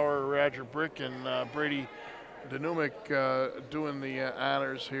Neubauer, Roger Brick, and Brady Danumic doing the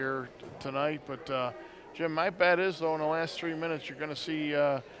honors here tonight. But, Jim, my bet is, though, in the last 3 minutes, you're going to see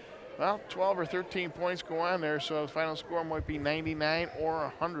Well, 12 or 13 points go on there, so the final score might be 99 or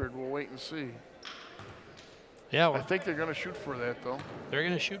 100. We'll wait and see. Yeah, I think they're going to shoot for that, though. They're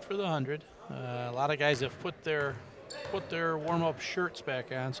going to shoot for the 100. A lot of guys have put their warm-up shirts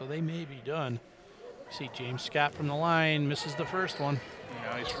back on, so they may be done. See James Scott from the line, misses the first one.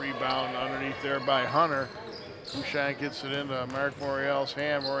 Nice rebound underneath there by Hunter. Kushan gets it into Mark Moriel's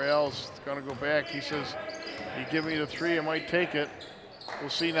hand. Moriel's going to go back. He says, you give me the 3, I might take it. We'll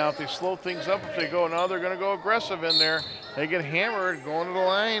see now if they slow things up. If they go now, they're going to go aggressive in there. They get hammered, going to the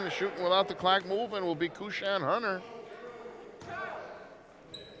line, shooting without the clock moving will be Kushan Hunter.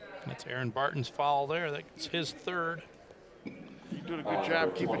 That's Aaron Barton's foul there. That's his third. You did a good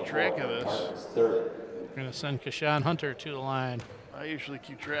job keeping track of this. We're going to send Kushan Hunter to the line. I usually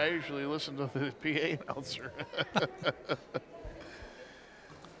keep track. I usually listen to the PA announcer.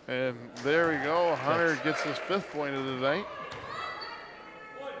 And there we go. Hunter gets his 5th point of the night.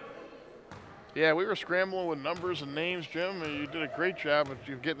 Yeah, we were scrambling with numbers and names, Jim. And you did a great job of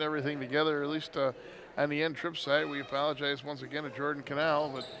getting everything together, at least on the end trip side. We apologize once again to Jordan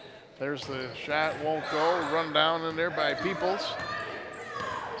Canal, but there's the shot, won't go. Run down in there by Peoples.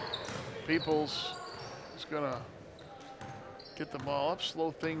 Peoples is going to get the ball up,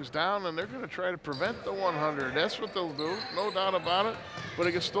 slow things down, and they're going to try to prevent the 100. That's what they'll do, no doubt about it. But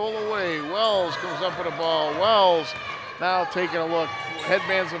it gets stolen away. Wells comes up with the ball. Wells now taking a look,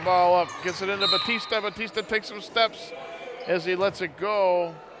 headbands the ball up, gets it into Batista. Batista takes some steps as he lets it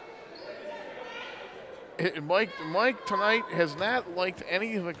go. Mike tonight has not liked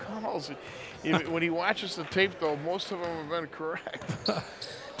any of the calls. When he watches the tape, though, most of them have been correct.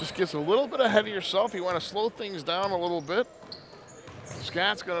 Just gets a little bit ahead of yourself. You want to slow things down a little bit.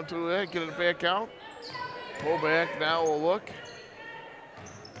 Scott's going to do that, get it back out. Pull back, now we'll look.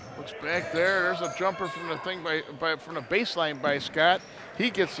 Looks back there. There's a jumper from the thing from the baseline by Scott.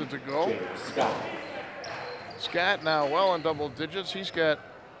 He gets it to go. Scott now well in double digits. He's got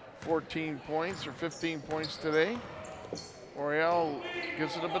 14 points or 15 points today. Moriel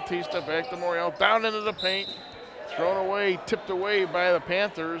gets it to Batista, back to Moriel, down into the paint. Thrown away, tipped away by the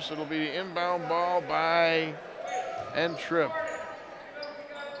Panthers. It'll be the inbound ball by N-Trip.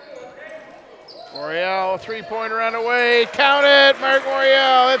 Moriel, 3-pointer on the way. Count it, Mark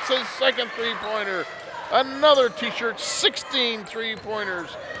Moriel. That's his 2nd 3-pointer. Another T-shirt, 16 3-pointers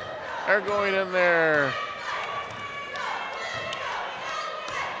are going in there.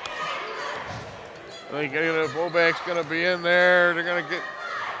 They get it. Bobak's going to be in there. They're going to get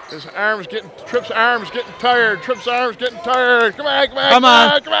his arms getting. Tripp's arms getting tired. Tripp's arms getting tired. Come on, come on, come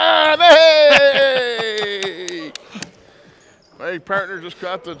on, come on! Hey! My partner just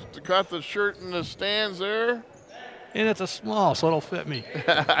caught the shirt in the stands there. And it's a small, so it'll fit me.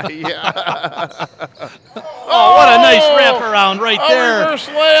 Yeah. Oh, what a nice wraparound right there. Reverse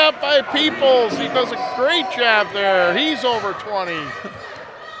layup by Peoples. He does a great job there. He's over 20.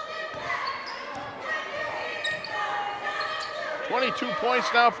 22 points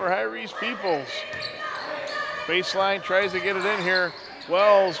now for Hyreese Peoples. Baseline tries to get it in here.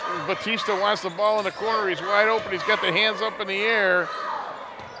 Wells, Batista wants the ball in the corner. He's wide open. He's got the hands up in the air.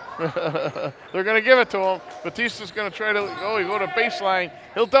 They're going to give it to him. Batista's going to try to go to baseline.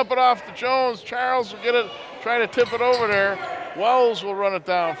 He'll dump it off to Jones. Charles will get it, try to tip it over there. Wells will run it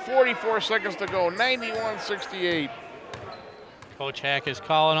down. 44 seconds to go, 91-68. Coach Hack is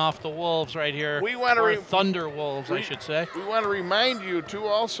calling off the Wolves right here. We want to Thunder Wolves, I should say. We want to remind you, too,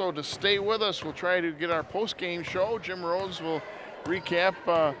 also to stay with us. We'll try to get our post-game show. Jim Rhodes will recap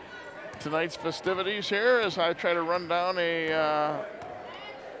tonight's festivities here as I try to run down a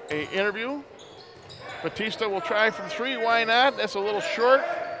interview. Batista will try from 3. Why not? That's a little short.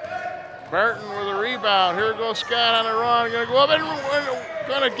 Barton with a rebound. Here goes Scott on the run. Going to go up and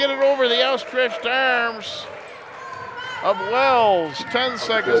going to get it over the outstretched arms of Wells. 10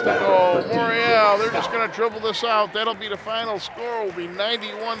 seconds to go. Moriel, they're just going to dribble this out. That'll be the final score. Will be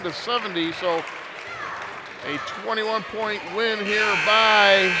 91-70. So a 21-point win here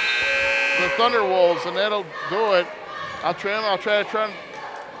by the Thunderwolves, and that'll do it. I'll try to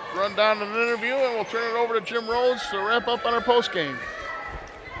run down an interview, and we'll turn it over to Jim Rhodes to wrap up on our postgame.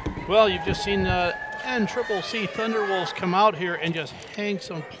 Well, you've just seen NCCC Thunderwolves come out here and just hang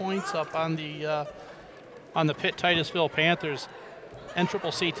some points up on the Pitt Titusville Panthers.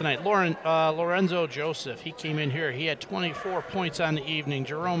 NCCC tonight. Lorenzo Joseph, he came in here. He had 24 points on the evening.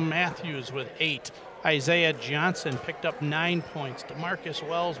 Jerome Matthews with 8. Isaiah Johnson picked up 9 points. DeMarcus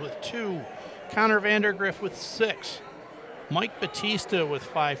Wells with 2. Connor Vandergriff with 6. Mike Batista with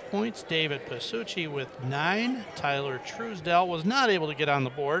 5 points. David Pasucci with 9. Tyler Truesdell was not able to get on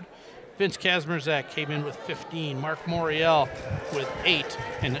the board. Vince Kazmierzak came in with 15. Mark Moriel with 8.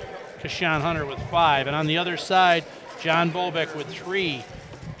 And Kashawn Hunter with 5. And on the other side, John Bobeck with 3.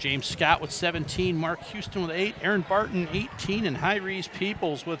 James Scott with 17, Mark Houston with 8, Aaron Barton 18, and Hyreese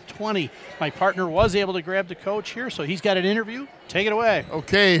Peoples with 20. My partner was able to grab the coach here, so he's got an interview. Take it away.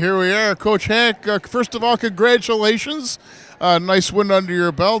 Okay, here we are. Coach Hack, first of all, congratulations. Nice win under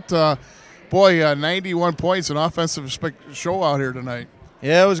your belt. 91 points, an offensive show out here tonight.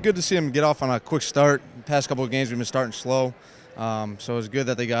 Yeah, it was good to see them get off on a quick start. The past couple of games we've been starting slow. So it was good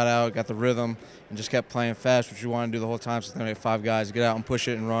that they got out, got the rhythm, and just kept playing fast, which we wanted to do the whole time. So they had 5 guys get out and push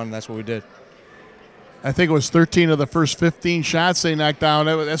it and run, and that's what we did. I think it was 13 of the first 15 shots they knocked down.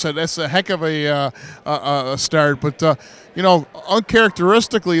 That's a heck of a start. But,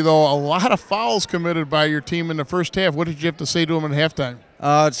 uncharacteristically, though, a lot of fouls committed by your team in the first half. What did you have to say to them at halftime?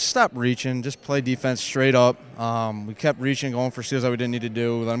 Stop reaching. Just play defense straight up. We kept reaching, going for steals that we didn't need to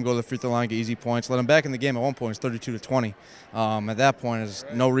do. Let them go to the free throw line, get easy points. Let them back in the game at one point. It's 32-20. At that point, it's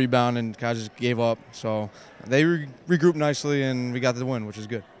no rebounding. Guys just gave up. So they regrouped nicely, and we got the win, which is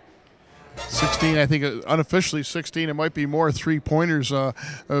good. 16, I think unofficially 16. It might be more three-pointers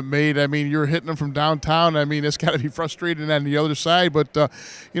made. I mean, you're hitting them from downtown. I mean, it's got to be frustrating on the other side. But, to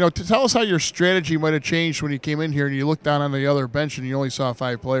tell us how your strategy might have changed when you came in here and you looked down on the other bench and you only saw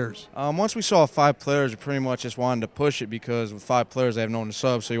 5 players. Once we saw 5 players, we pretty much just wanted to push it because with 5 players, they have no one to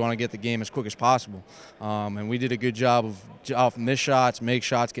sub, so you want to get the game as quick as possible. And we did a good job of miss shots, make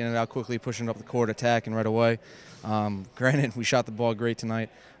shots, getting it out quickly, pushing it up the court, attacking right away. Granted, we shot the ball great tonight,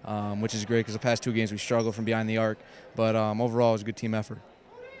 which is great because the past 2 games we struggled from behind the arc. But overall, it was a good team effort.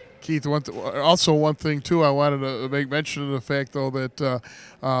 Keith, one thing too, I wanted to make mention of the fact though that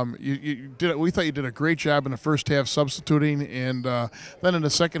we thought you did a great job in the first half substituting, and then in the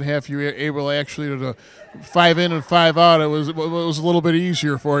second half you were able actually to 5 in and 5 out. It was a little bit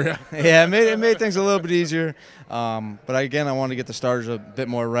easier for you. Yeah, it made things a little bit easier. But again, I wanted to get the starters a bit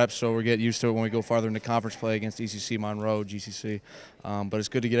more reps so we get used to it when we go farther into conference play against ECC, Monroe, GCC. But it's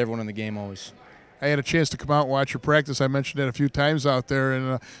good to get everyone in the game always. I had a chance to come out and watch your practice. I mentioned it a few times out there,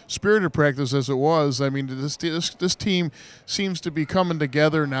 and spirited practice as it was. I mean, this team seems to be coming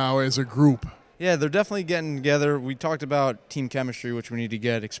together now as a group. Yeah, they're definitely getting together. We talked about team chemistry, which we need to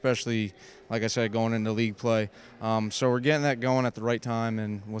get, especially, like I said, going into league play. So we're getting that going at the right time,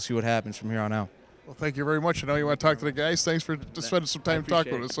 and we'll see what happens from here on out. Well, thank you very much. I know you want to talk to the guys. Thanks for spending some time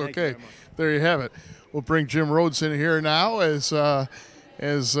talking with us. Okay, there you have it. We'll bring Jim Rhodes in here now as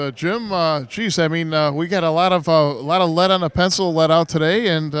Jim. Geez, I mean, we got a lot of lead on the pencil let out today,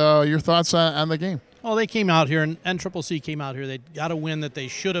 and your thoughts on the game. Well, they came out here, and NCCC came out here. They got a win that they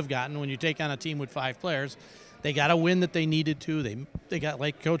should have gotten. When you take on a team with 5 players, they got a win that they needed to. They got,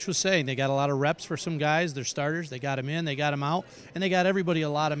 like Coach was saying, they got a lot of reps for some guys. They're starters. They got them in, they got them out, and they got everybody a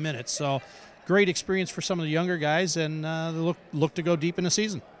lot of minutes. So great experience for some of the younger guys, and they look to go deep in the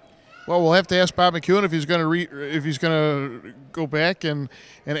season. Well, we'll have to ask Bob McEwen if he's going to go back and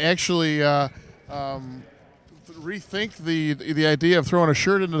actually rethink the idea of throwing a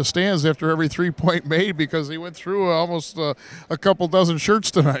shirt into the stands after every 3-point made, because he went through almost a couple dozen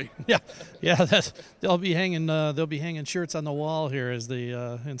shirts tonight. Yeah, they'll be hanging shirts on the wall here as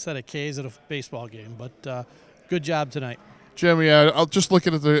instead of K's at a baseball game. But good job tonight. Jim, yeah, I'll just look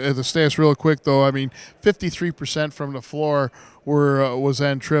at the stats real quick, though. I mean, 53% from the floor was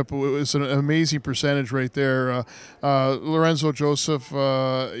on trip. It was an amazing percentage right there. Lorenzo Joseph,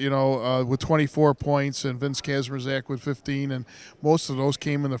 with 24 points, and Vince Kazmierzak with 15, and most of those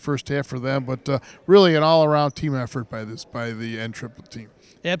came in the first half for them. But really, an all-around team effort by the N-Triple team.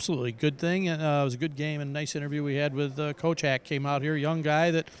 Absolutely, good thing. It was a good game and a nice interview we had with Coach Hack. Came out here, young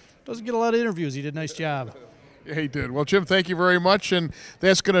guy that doesn't get a lot of interviews. He did a nice job. Yeah, he did. Well, Jim, thank you very much, and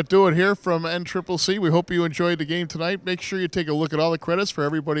that's going to do it here from NCCC. We hope you enjoyed the game tonight. Make sure you take a look at all the credits for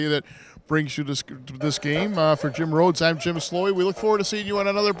everybody that brings you this game. For Jim Rhodes, I'm Jim Slowy. We look forward to seeing you on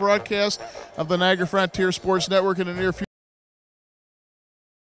another broadcast of the Niagara Frontier Sports Network in the near future.